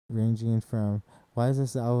 Thoughts ranging from, why is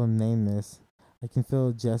this album named this? I can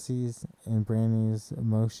feel Jesse's and Brandy's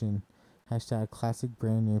emotion. Hashtag classic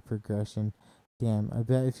brand new progression. Damn, I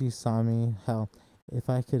bet if you saw me, hell, if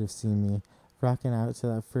I could have seen me, rocking out to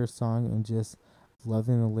that first song and just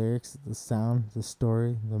loving the lyrics, the sound, the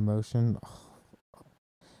story, the emotion.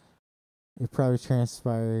 It probably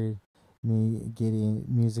transpired me getting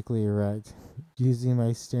musically erect, using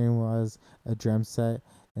my steering wheel as a drum set,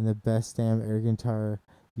 and the best damn air guitar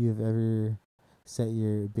you've ever set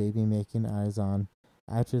your baby making eyes on.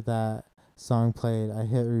 After that song played, I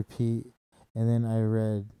hit repeat, and then I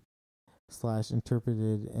read /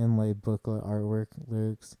 interpreted inlay booklet artwork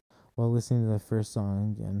lyrics while listening to the first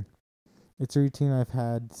song again. It's a routine I've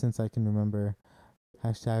had since I can remember.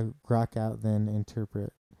 Hashtag rock out then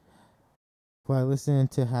interpret. While listening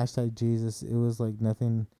to hashtag Jesus, it was like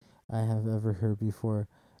nothing I have ever heard before.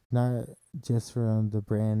 Not just from the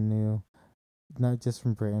brand new, not just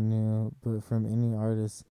from brand new, but from any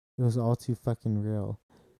artist. It was all too fucking real.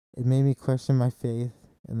 It made me question my faith,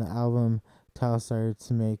 and the album title started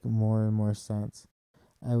to make more and more sense.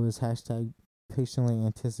 I was hashtag patiently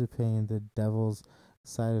anticipating the devil's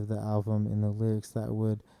side of the album and the lyrics that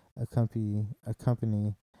would accompany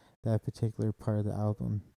that particular part of the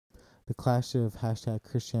album. The clash of hashtag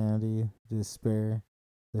Christianity, the despair,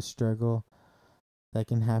 the struggle that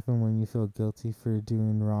can happen when you feel guilty for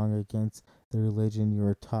doing wrong against the religion you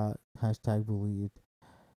were taught, hashtag believed.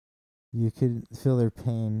 You could feel their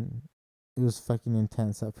pain. It was fucking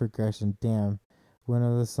intense, that progression. Damn. One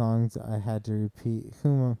of the songs I had to repeat.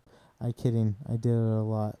 Whom am I kidding? I did it a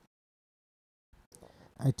lot.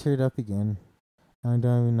 I teared up again. I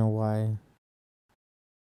don't even know why.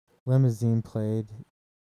 Limousine played,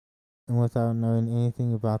 and without knowing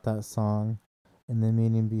anything about that song and the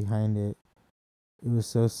meaning behind it, it was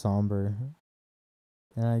so somber.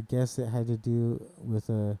 And I guess it had to do with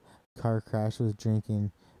a car crash with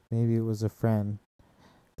drinking. Maybe it was a friend.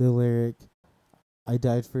 The lyric, I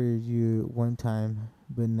died for you one time,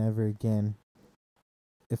 but never again.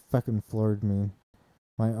 It fucking floored me.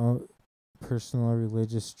 My own personal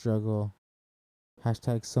religious struggle.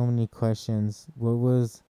 Hashtag so many questions. What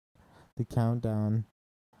was the countdown?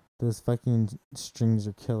 those fucking strings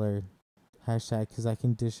are killer. Hashtag, because I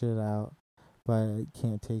can dish it out, but I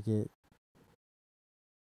can't take it.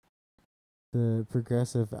 The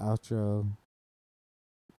progressive outro,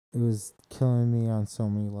 it was killing me on so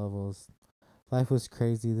many levels. Life was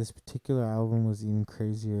crazy. This particular album was even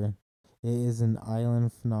crazier. It is an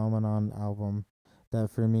island phenomenon album that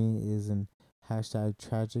for me is an hashtag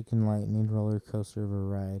tragic and lightning roller coaster of a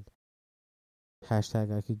ride.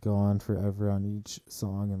 Hashtag I could go on forever on each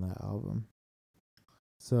song in that album.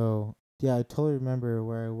 So yeah, I totally remember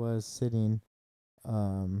where I was sitting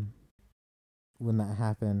um when that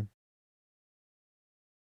happened.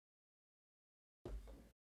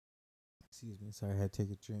 Excuse me, sorry, I had to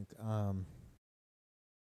take a drink.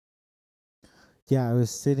 Yeah, I was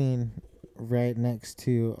sitting right next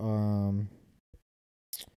to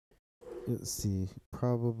let's see,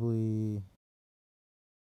 probably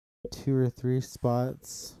two or three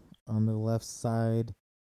spots on the left side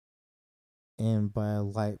and by a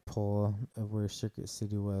light pole of where Circuit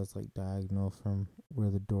City was, like diagonal from where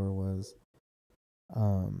the door was.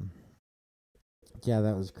 Um yeah,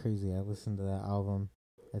 that was crazy. I listened to that album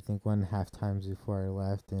I think 1.5 times before I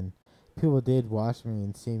left, and people did watch me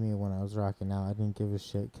and see me when I was rocking out. I didn't give a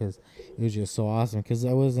shit because it was just so awesome. Because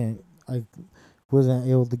I wasn't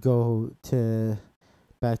able to go to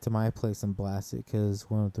back to my place and blast it because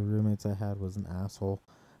one of the roommates I had was an asshole,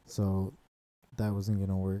 so that wasn't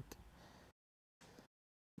gonna work.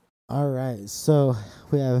 All right, so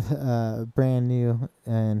we have brand new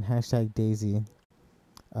and hashtag Daisy.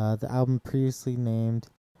 The album previously named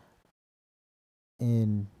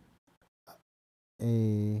in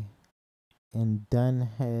a and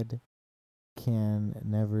Dunhead can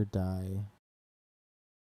never die.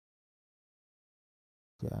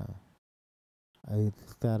 Yeah, I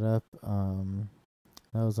looked that up.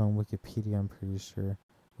 That was on Wikipedia. I'm pretty sure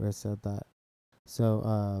where it said that.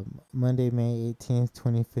 So, Monday, May 18th,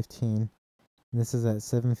 2015. This is at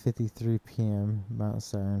 7:53 p.m. Mountain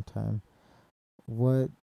Standard Time. What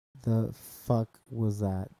the fuck was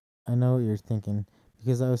that? I know what you're thinking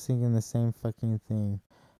because I was thinking the same fucking thing.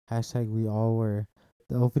 Hashtag we all were.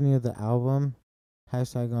 The opening of the album.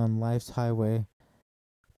 Hashtag on Life's Highway.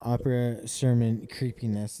 Opera sermon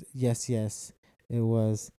creepiness. Yes, yes, it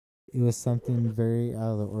was. It was something very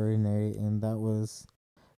out of the ordinary, and that was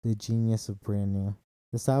the genius of Brand New.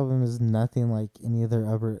 This album is nothing like any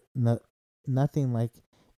other nothing like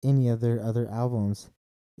any other albums.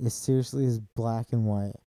 It seriously is black and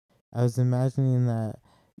white. I was imagining that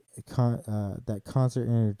concert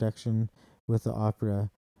introduction with the opera.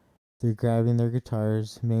 They're grabbing their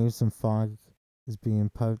guitars, maybe some fog is being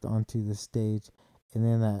pumped onto the stage, and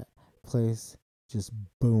then that place just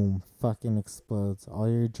boom fucking explodes. All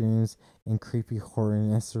your dreams and creepy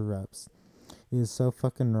horrorness erupts. It is so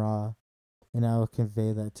fucking raw, and I will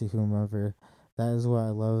convey that to whomever. That is what I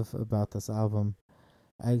love about this album.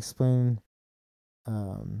 I explained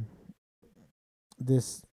um,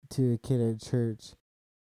 this to a kid at church,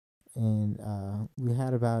 and we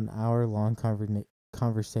had about an hour long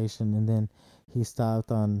conversation, and then he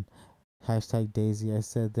stopped on hashtag Daisy. I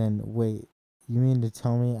said, then wait, you mean to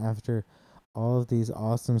tell me after all of these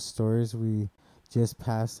awesome stories we just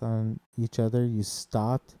passed on each other, you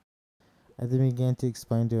stopped? I then began to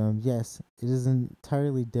explain to him, yes, it is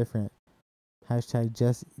entirely different. Hashtag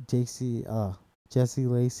Jesse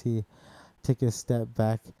Lacey took a step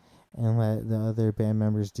back and let the other band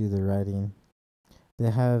members do the writing. They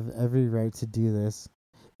have every right to do this.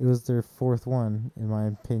 It was their fourth one, in my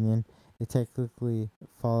opinion. It technically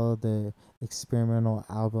followed the experimental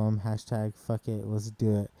album hashtag fuck it, let's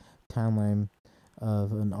do it timeline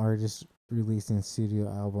of an artist releasing studio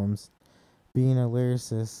albums. Being a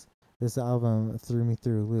lyricist, this album threw me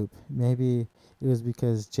through a loop. Maybe it was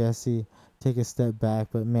because Jesse took a step back,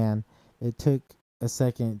 but man, it took a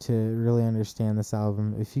second to really understand this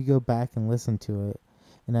album. If you go back and listen to it,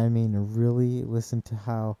 and I mean really listen to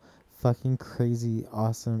how fucking crazy,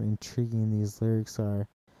 awesome, intriguing these lyrics are.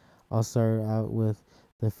 I'll start out with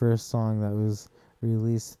the first song that was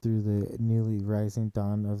released through the newly rising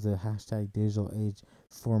dawn of the hashtag digital age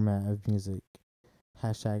format of music.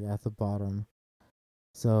 Hashtag at the bottom.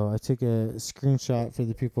 So I took a screenshot for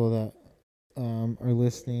the people that are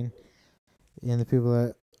listening and the people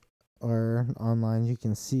that are online. You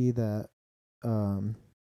can see that um,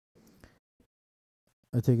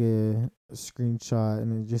 I took a screenshot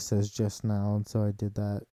and it just says just now, and so I did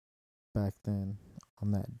that back then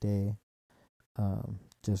on that day,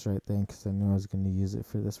 just right then because I knew I was going to use it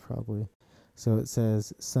for this probably. So it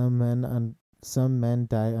says some men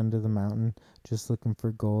die under the mountain just looking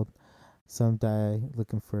for gold. Some die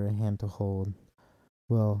looking for a hand to hold.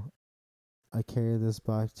 Well, I carry this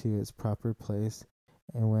box to its proper place,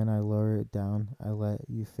 and when I lower it down, I let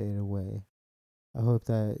you fade away. I hope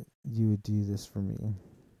that you would do this for me.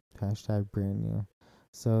 Hashtag brand new.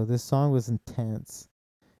 So this song was intense.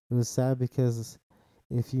 It was sad because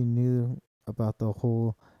if you knew about the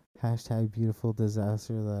whole hashtag beautiful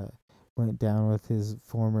disaster that went down with his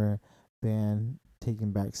former band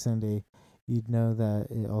Taking Back Sunday, you'd know that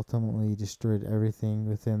it ultimately destroyed everything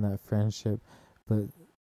within that friendship, but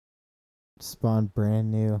spawned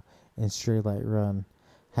brand new and Straight Light Run.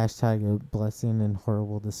 Hashtag a blessing in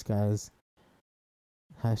horrible disguise.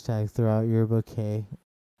 Hashtag throw out your bouquet,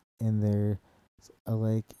 and there's a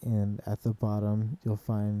lake, and at the bottom you'll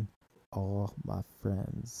find all my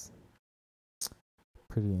friends.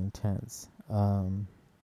 Pretty intense. One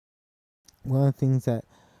of the things that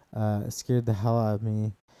scared the hell out of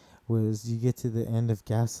me was you get to the end of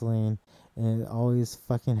Gasoline, and it always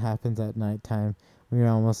fucking happens at nighttime when you're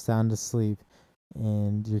almost sound asleep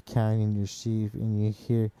and you're counting your sheep and you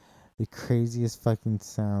hear the craziest fucking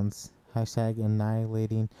sounds. Hashtag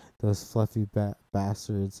annihilating those fluffy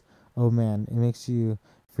bastards. Oh man, it makes you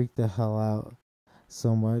freak the hell out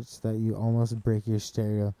so much that you almost break your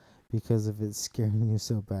stereo because of it scaring you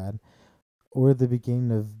so bad. Or the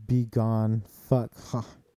beginning of Be Gone. Fuck. Huh.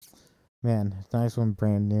 Man, nice one,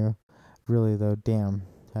 brand new. Really though, damn.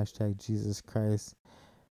 Hashtag Jesus Christ.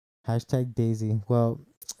 Hashtag Daisy. Well,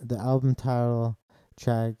 the album title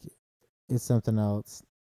track is something else.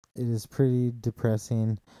 It is pretty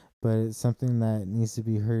depressing, but it's something that needs to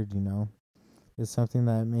be heard, you know? It's something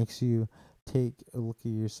that makes you take a look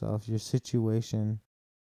at yourself, your situation,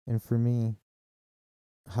 and for me,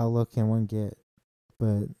 how low can one get?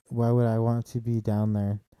 But why would I want to be down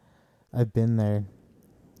there? I've been there.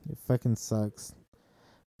 It fucking sucks.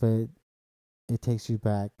 But it takes you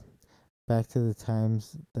back to the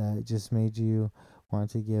times that just made you want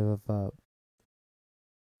to give up,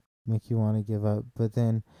 make you want to give up. But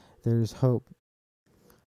then there's hope.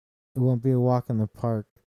 It won't be a walk in the park.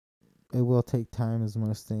 It will take time, as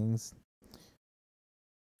most things.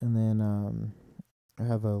 And then I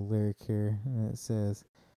have a lyric here, and it says,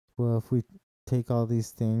 "Well, if we take all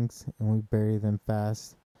these things and we bury them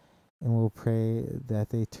fast, and we'll pray that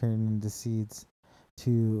they turn into seeds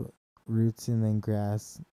to roots and then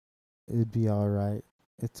grass, it'd be alright.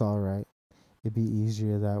 It's alright. It'd be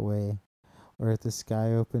easier that way." Or if the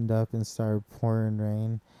sky opened up and started pouring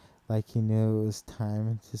rain, like you knew it was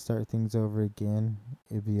time to start things over again,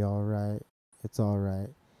 it'd be alright. It's alright.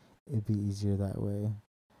 It'd be easier that way.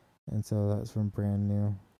 And so that's from Brand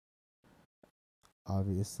New,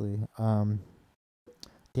 obviously. Damn,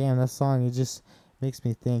 that song, it just makes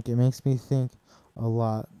me think. It makes me think a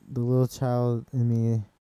lot. The little child in me,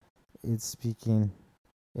 it's speaking.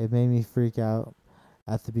 It made me freak out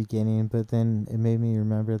at the beginning, but then it made me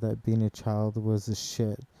remember that being a child was a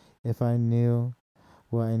shit. If I knew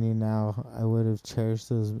what I knew now, I would have cherished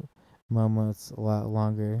those moments a lot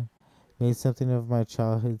longer. Made something of my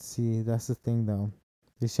childhood. See, that's the thing though.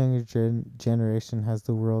 This younger generation has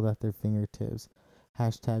the world at their fingertips.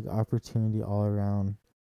 Hashtag opportunity all around.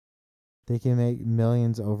 They can make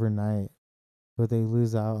millions overnight, but they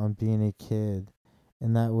lose out on being a kid.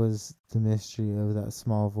 And that was the mystery of that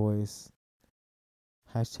small voice.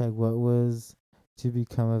 Hashtag what was to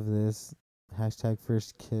become of this? Hashtag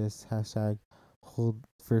first kiss. Hashtag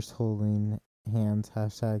first holding hands.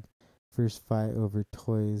 Hashtag first fight over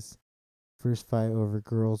toys. First fight over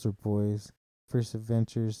girls or boys. First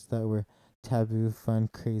adventures that were taboo, fun,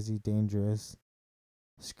 crazy, dangerous.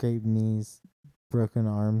 Scraped knees, broken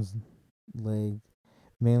arms, leg.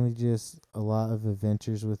 Mainly just a lot of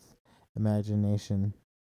adventures with imagination.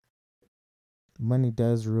 Money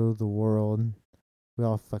does rule the world. We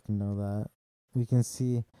all fucking know that. We can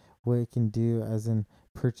see what it can do as in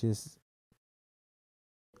purchase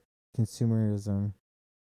consumerism.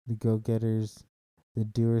 The go-getters, the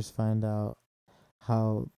doers find out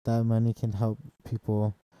how that money can help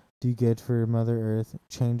people do good for Mother Earth,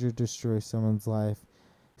 change or destroy someone's life.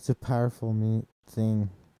 It's a powerful thing.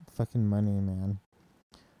 Fucking money, man.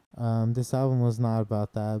 This album was not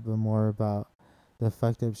about that, but more about the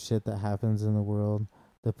fucked up shit that happens in the world.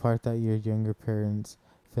 The part that your younger parents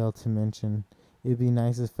failed to mention. It'd be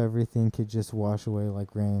nice if everything could just wash away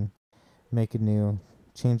like rain. Make it new.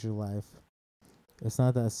 Change your life. It's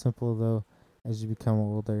not that simple though. As you become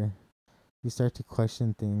older, you start to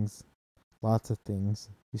question things. Lots of things.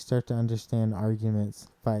 You start to understand arguments,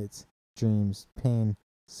 fights, dreams, pain,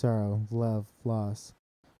 sorrow, love, loss,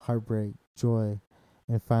 heartbreak, joy,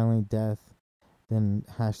 and finally death. Then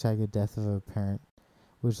hashtag a death of a parent,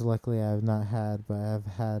 which luckily I have not had, but I have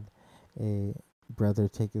had a brother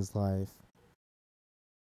take his life.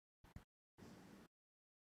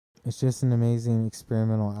 It's just an amazing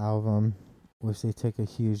experimental album, which they took a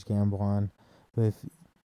huge gamble on. But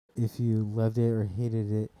if you loved it or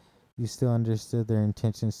hated it, you still understood their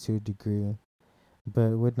intentions to a degree,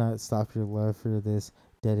 but it would not stop your love for this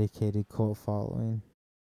dedicated cult following.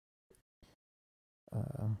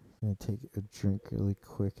 I'm gonna take a drink really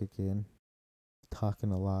quick again.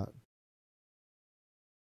 Talking a lot.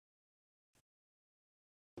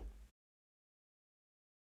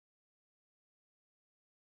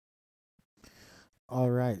 All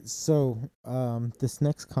right, so this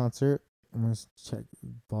next concert, I'm gonna check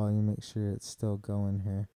volume, make sure it's still going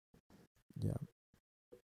here. Yeah,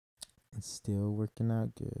 it's still working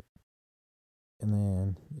out good. And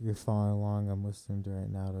then you're following along. I'm listening to right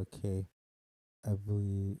now to Okay, I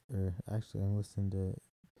believe, or actually, I'm listening to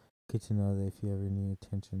Good to Know That If You Ever Need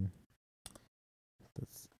Attention.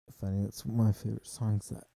 That's funny. That's one of my favorite songs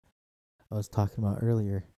that I was talking about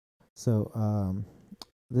earlier. So,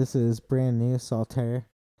 this is brand new Saltaire,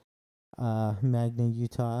 Magna,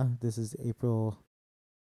 Utah. This is April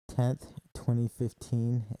 10th,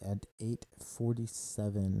 2015 at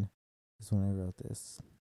 8:47 is when I wrote this.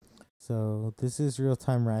 So this is real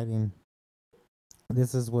time writing.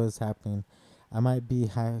 This is what's happening. I might be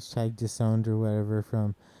hashtag disowned or whatever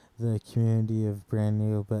from the community of brand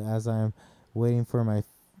new, but as I'm waiting for my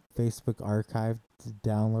Facebook archive to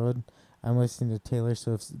download, I'm listening to Taylor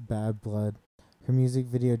Swift's Bad Blood. Her music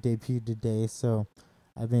video debuted today, so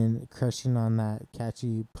I've been crushing on that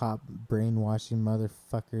catchy pop brainwashing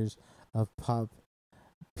motherfuckers of pop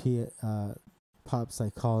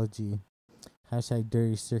psychology. Hashtag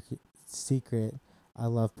dirty secret. I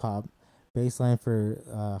love pop. Baseline for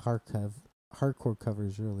hardcore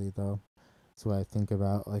covers, really, though. That's what I think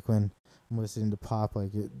about. Like when I'm listening to pop,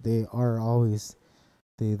 like they are always,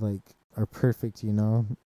 they like are perfect, you know?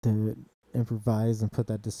 They improvise and put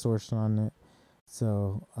that distortion on it.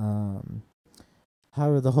 So,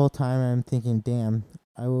 however, the whole time I'm thinking, damn,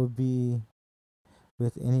 I will be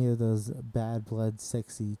with any of those bad blood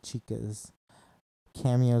sexy chicas.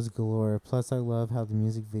 Cameos galore. Plus, I love how the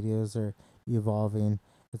music videos are evolving.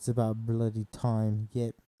 It's about bloody time.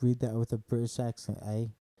 Yet, read that with a British accent, eh?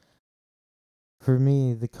 For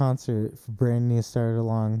me, the concert for Brand New started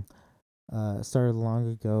long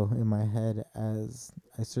ago in my head as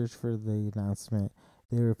I searched for the announcement.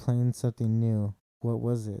 They were playing something new. What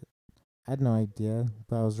was it? I had no idea,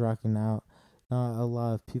 but I was rocking out. Not a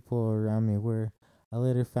lot of people around me were. I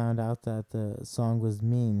later found out that the song was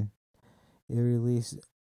Mean. It released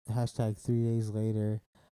hashtag 3 days later.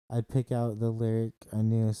 I'd pick out the lyric I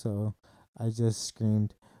knew, so I just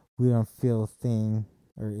screamed, "We don't feel a thing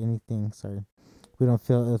or anything." Sorry, we don't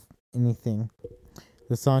feel anything.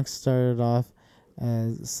 The song started off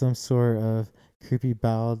as some sort of creepy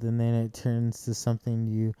ballad, and then it turns to something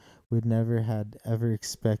you would never had ever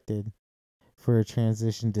expected for a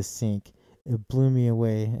transition to sync. It blew me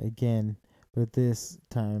away again, but this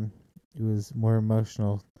time it was more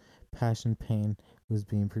emotional. Passion, pain was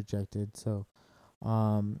being projected. So,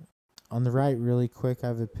 um, on the right, really quick, I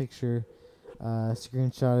have a picture,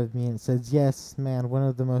 screenshot of me, and it says, "Yes, man, one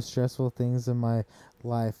of the most stressful things in my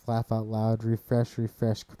life. Laugh out loud. Refresh,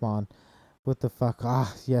 refresh. Come on, what the fuck?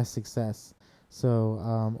 Ah, yes, success." So,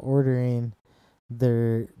 ordering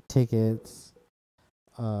their tickets,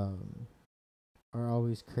 um, are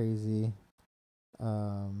always crazy.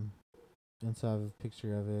 Um, and so I have a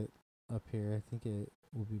picture of it up here. I think it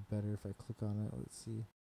will be better if I click on it. Let's see.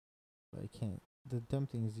 But I can't. The dumb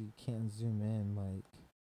thing is you can't zoom in. Like,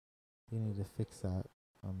 you need to fix that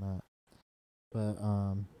on that. But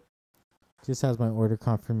just has my order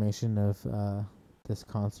confirmation of this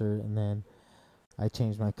concert, and then I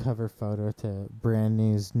changed my cover photo to brand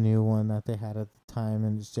new's new one that they had at the time,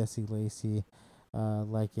 and it's Jesse Lacey,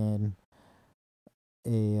 like in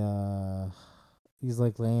a he's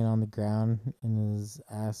like laying on the ground and his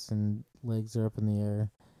ass and legs are up in the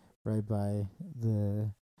air right by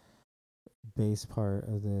the bass part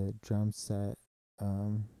of the drum set,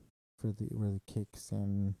 for the where the kicks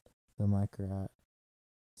and the mic are at.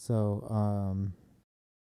 So all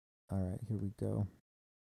right, here we go.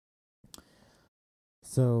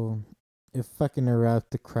 So it fucking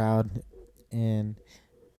erupt the crowd, and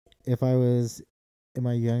if I was in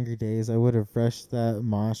my younger days, I would have rushed that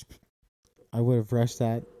mosh. I would have rushed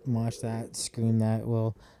that, mosh that, screamed that.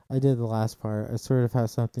 Well, I did the last part. I sort of have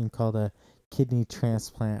something called a kidney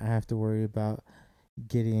transplant. I have to worry about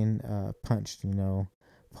getting punched, you know,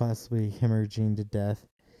 possibly hemorrhaging to death.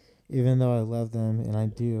 Even though I love them, and I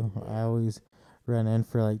do, I always run in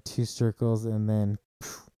for like 2 circles and then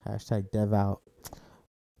hashtag dev out.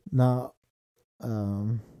 Not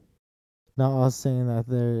um not all saying that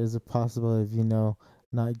there is a possibility of, you know,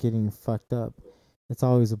 not getting fucked up. It's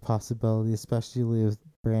always a possibility, especially with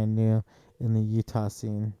brand new in the Utah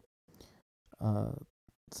scene. Uh,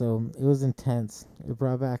 so it was intense. It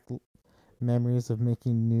brought back memories of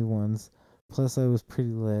making new ones. Plus, I was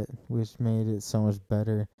pretty lit, which made it so much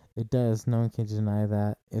better. It does, no one can deny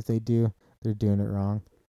that. If they do, they're doing it wrong.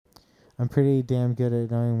 I'm pretty damn good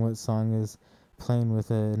at knowing what song is playing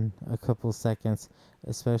within a couple seconds,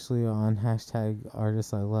 especially on hashtag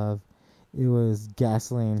artists I love. It was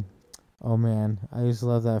Gasoline. Oh man, I just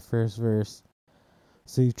love that first verse.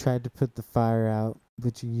 So you tried to put the fire out,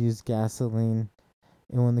 but you used gasoline,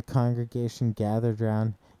 and when the congregation gathered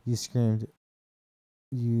round, you screamed,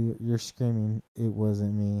 you're screaming, it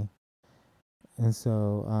wasn't me. And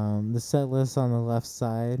so the set list on the left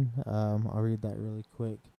side, I'll read that really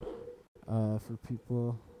quick for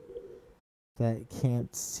people that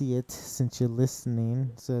can't see it since you're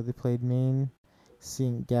listening. So they played Main,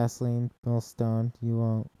 Sink, Gasoline, Millstone, You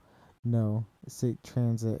Won't Know, Sick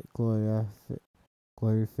Transit, Glory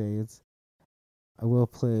Fades. I will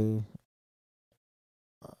play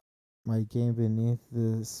my game beneath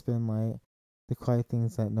the spin light, the quiet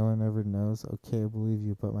things that no one ever knows. Okay, I believe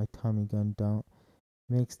you, but my Tommy gun don't.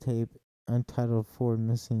 Mixtape, Untitled Ford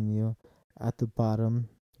Missing You. At the bottom,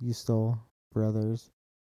 You Stole, Brothers,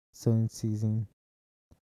 Sowing Season,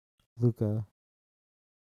 Luca,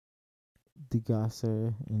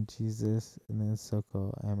 DeGosser, and Jesus, and then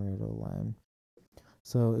Soko, Amaretto Lime.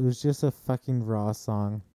 So it was just a fucking raw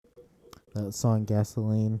song. That song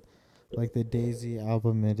Gasoline, like the Daisy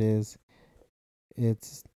album it is.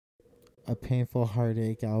 It's a painful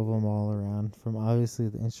heartache album all around, from obviously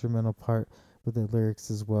the instrumental part with the lyrics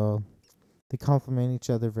as well. They complement each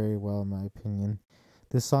other very well, in my opinion.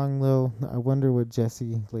 This song, though, I wonder what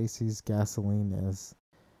Jesse Lacey's Gasoline is.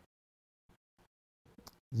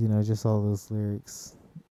 You know, just all those lyrics.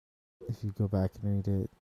 If you go back and read it,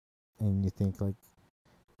 and you think like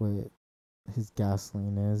what his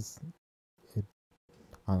gasoline is, it,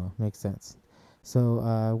 I don't know, makes sense.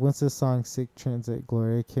 So once the song "Sick Transit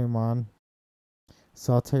Glory" came on,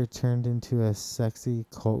 Saltaire turned into a sexy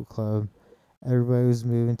cult club. Everybody was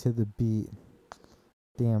moving to the beat.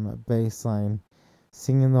 Damn, a bass line.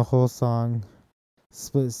 Singing the whole song.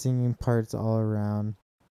 Split singing parts all around.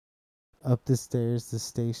 Up the stairs, the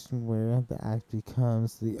station where the act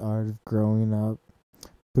becomes the art of growing up.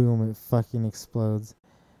 Boom, it fucking explodes.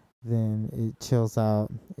 Then it chills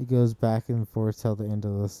out. It goes back and forth till the end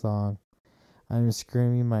of the song. I'm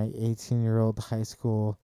screaming my 18-year-old high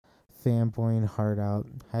school fanboying heart out.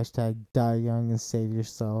 Hashtag die young and save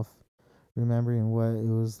yourself. Remembering what it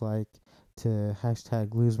was like to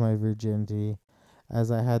hashtag lose my virginity as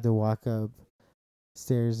I had to walk up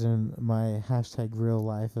stairs in my hashtag real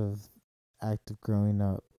life of active growing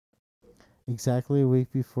up. Exactly a week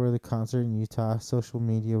before the concert in Utah, social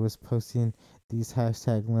media was posting these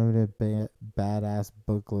hashtag limited badass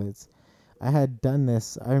booklets. I had done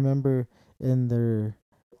this. I remember in their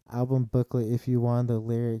album booklet, if you want the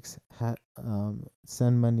lyrics,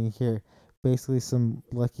 send money here. Basically, some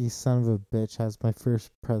lucky son of a bitch has my first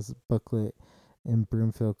press booklet in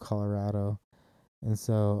Broomfield, Colorado, and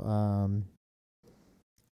so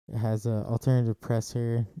it has a alternative press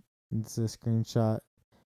here. It's a screenshot,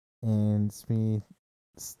 and it's me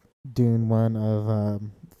doing one of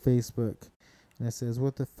Facebook, and it says,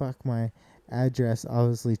 "What the fuck? My address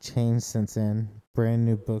obviously changed since then. Brand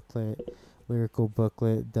new booklet, lyrical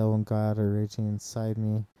booklet. Devil and God are raging inside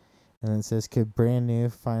me." And it says, "Could brand new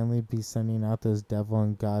finally be sending out those Devil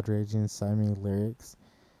and God raging inside me lyrics?"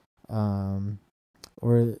 Um,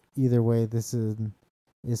 or either way, this is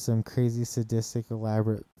some crazy sadistic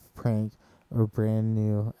elaborate prank, or brand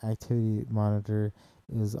new activity monitor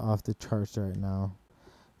is off the charts right now.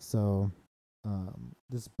 So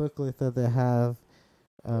this booklet that they have,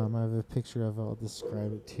 I have a picture of it. I'll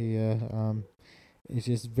describe it to you. It's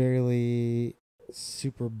just very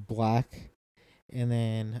super black, and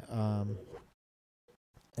then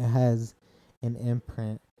it has an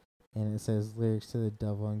imprint, and it says lyrics to the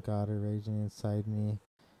devil and God are raging inside me.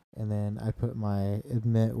 And then I put my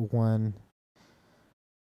admit one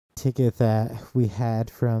ticket that we had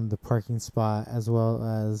from the parking spot, as well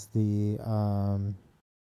as the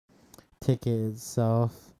ticket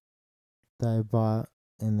itself that I bought,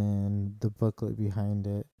 and then the booklet behind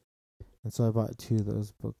it. And so I bought two of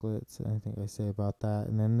those booklets, and I think I say about that.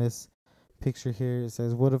 And then this picture here, it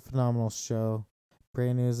says, "What a phenomenal show.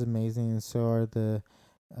 Brand new is amazing, and so are the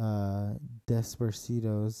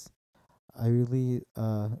Despercitos. I really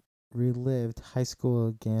relived high school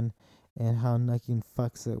again, and how nucking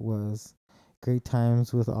fucks it was. Great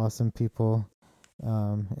times with awesome people."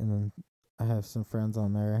 And then I have some friends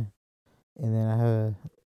on there. And then I have a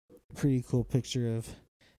pretty cool picture of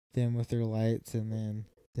them with their lights, and then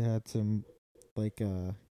they had some like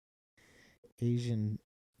Asian,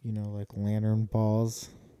 like lantern balls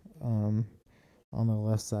um on the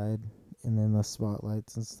left side, and then the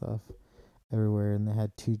spotlights and stuff everywhere. And they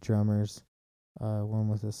had two drummers, one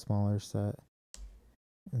with a smaller set.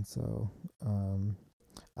 And so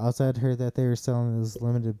I also had heard that they were selling those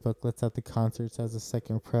limited booklets at the concerts as a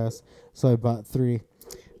second press, so I bought 3.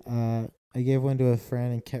 I gave one to a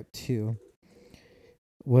friend and kept 2.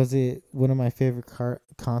 Was it one of my favorite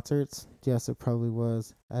concerts? Yes, it probably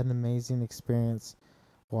was. I had an amazing experience.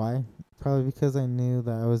 Why? Probably because I knew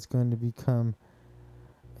that I was going to become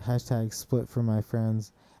 #split from my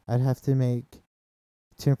friends. I'd have to make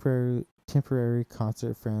temporary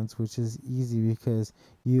concert friends, which is easy because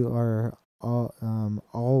you are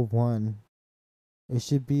all one. It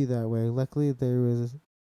should be that way. Luckily, there was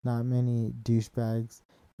not many douchebags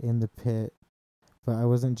in the pit, but I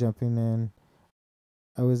wasn't jumping in.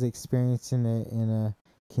 I was experiencing it in a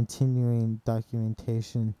continuing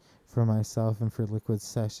documentation for myself and for Liquid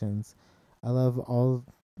Sessions. I love all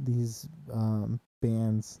these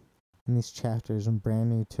bands in these chapters, and Brand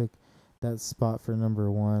New took that spot for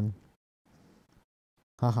number 1.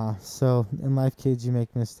 Haha. So, in life, kids, you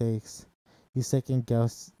make mistakes. You second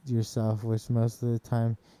guess yourself, which most of the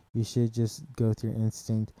time you should just go with your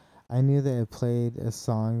instinct. I knew they had played a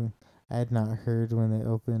song I had not heard when they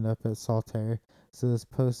opened up at Saltaire, so this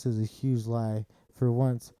post is a huge lie. For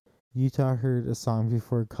once, Utah heard a song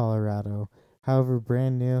before Colorado. However,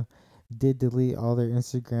 Brand New did delete all their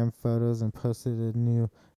Instagram photos and posted a new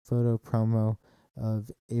photo promo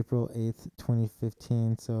of April 8th,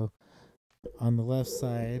 2015. So on the left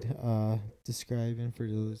side, describing for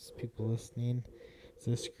those people listening, it's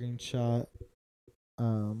a screenshot.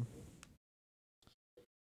 Um,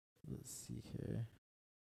 let's see here.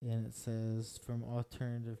 And it says from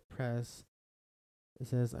Alternative Press. It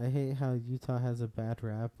says, I hate how Utah has a bad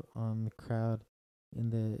rap on the crowd in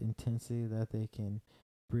the intensity that they can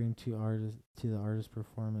bring to the artist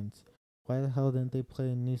performance. Why the hell didn't they play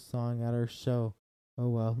a new song at our show? Oh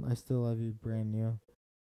well, I still love you, Brand New.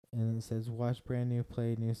 And it says, watch Brand New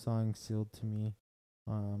play new song sealed to me,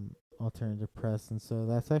 Alternative Press. And so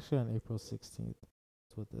that's actually on April 16th.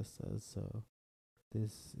 That's what this says. So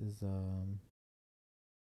this is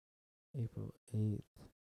April 8th.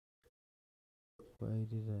 Why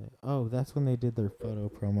did I? Oh, that's when they did their photo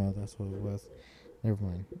promo. That's what it was. Never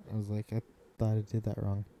mind. I was like, I thought I did that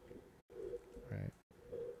wrong. Right.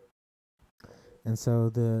 And so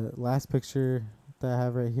the last picture that I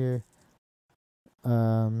have right here,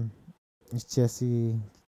 is Jesse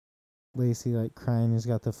Lacey like crying. He's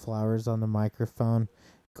got the flowers on the microphone,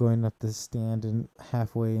 going up the stand and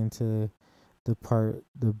halfway into the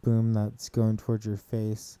boom that's going towards your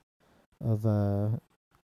face, of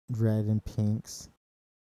red and pinks.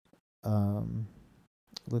 Um,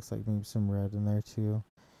 looks like maybe some red in there too.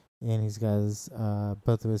 And he's got his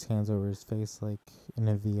both of his hands over his face, like in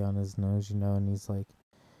a V on his nose, and he's like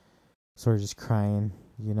sort of just crying,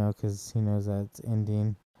 because he knows that it's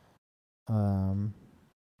ending. Um,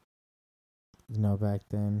 back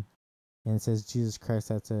then, and it says Jesus Christ.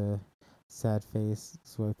 That's a sad face.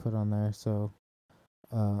 That's what I put on there. So,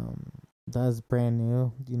 that's brand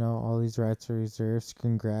new. All these rights are reserved.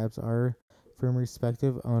 Screen grabs are from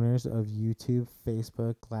respective owners of YouTube,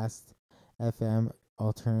 Facebook, Last FM,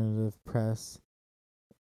 Alternative Press.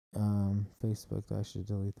 Facebook, I should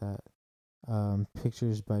delete that.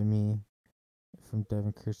 Pictures by me from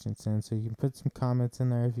Devin Christensen. So you can put some comments in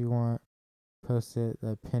there if you want. Post it.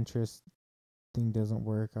 That Pinterest thing doesn't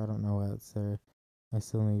work. I don't know why it's there. I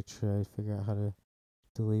still need to try to figure out how to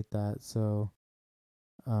delete that. So,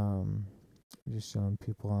 just showing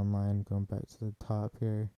people online, going back to the top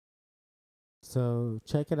here. So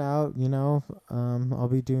check it out. I'll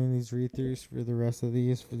be doing these read-throughs for the rest of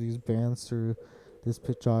for these bands through this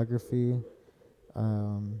pictography.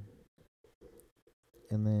 And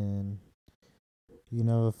then,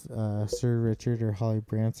 if Sir Richard or Holly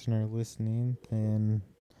Branson are listening, then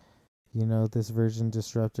this version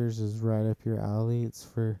Disruptors is right up your alley. It's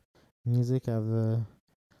for music. I have the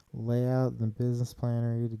layout and the business plan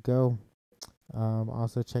ready to go.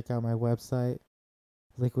 Also check out my website,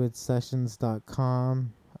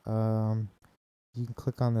 liquidsessions.com. You can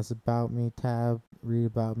click on this About Me tab, read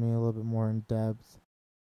about me a little bit more in depth.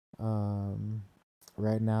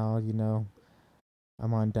 Right now,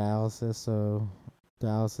 I'm on dialysis, so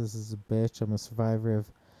dialysis is a bitch. I'm a survivor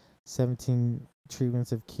of 17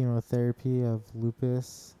 treatments of chemotherapy of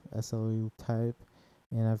lupus, SLE type,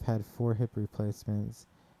 and I've had 4 hip replacements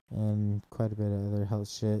and quite a bit of other health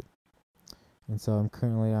shit. And so I'm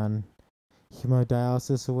currently on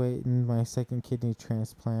hemodialysis awaiting my second kidney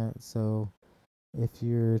transplant. So if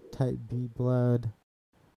you're type B blood,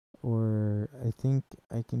 or I think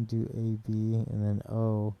I can do AB and then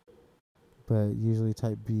O, but usually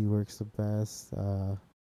type B works the best.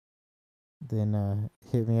 Then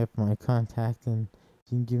hit me up on my contact and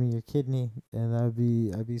you can give me your kidney, and I'd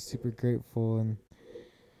be super grateful. And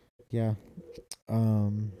yeah,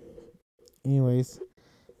 um, anyways,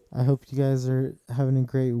 I hope you guys are having a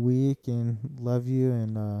great week and love you,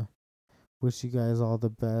 and wish you guys all the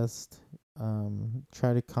best.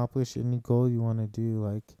 Try to accomplish any goal you want to do.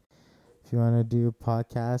 Like if you want to do a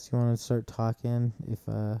podcast, you want to start talking. If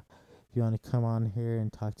you want to come on here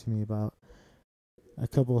and talk to me about a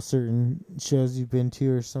couple of certain shows you've been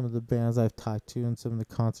to, or some of the bands I've talked to, and some of the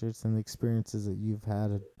concerts and the experiences that you've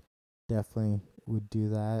had, I definitely would do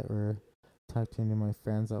that. Or talk to any of my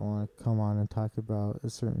friends that want to come on and talk about a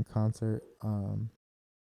certain concert. I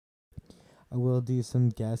will do some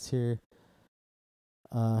guests here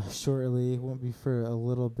shortly. It won't be for a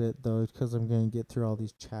little bit though, because I'm going to get through all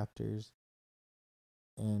these chapters.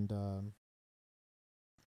 And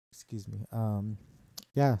excuse me.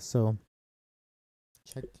 Yeah, so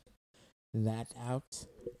check that out.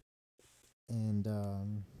 And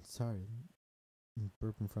sorry, I'm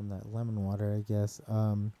burping from that lemon water, I guess.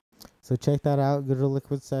 So check that out. Go to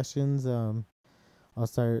Liquid Sessions. I'll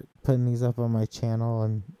start putting these up on my channel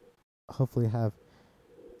and hopefully have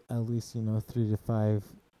at least 3 to 5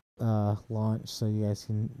 launch, so you guys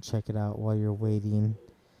can check it out while you're waiting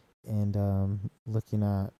and looking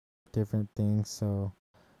at different things. So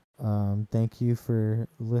thank you for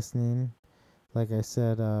listening. Like I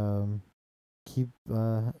said, keep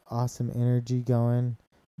awesome energy going,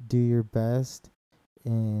 do your best,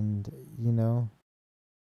 and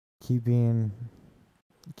keep being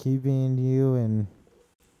you, and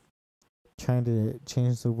trying to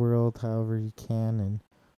change the world however you can, and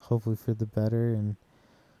hopefully for the better. And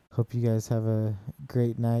hope you guys have a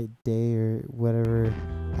great night, day, or whatever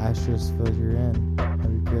astrosphere you're in. Have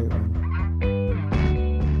a great one.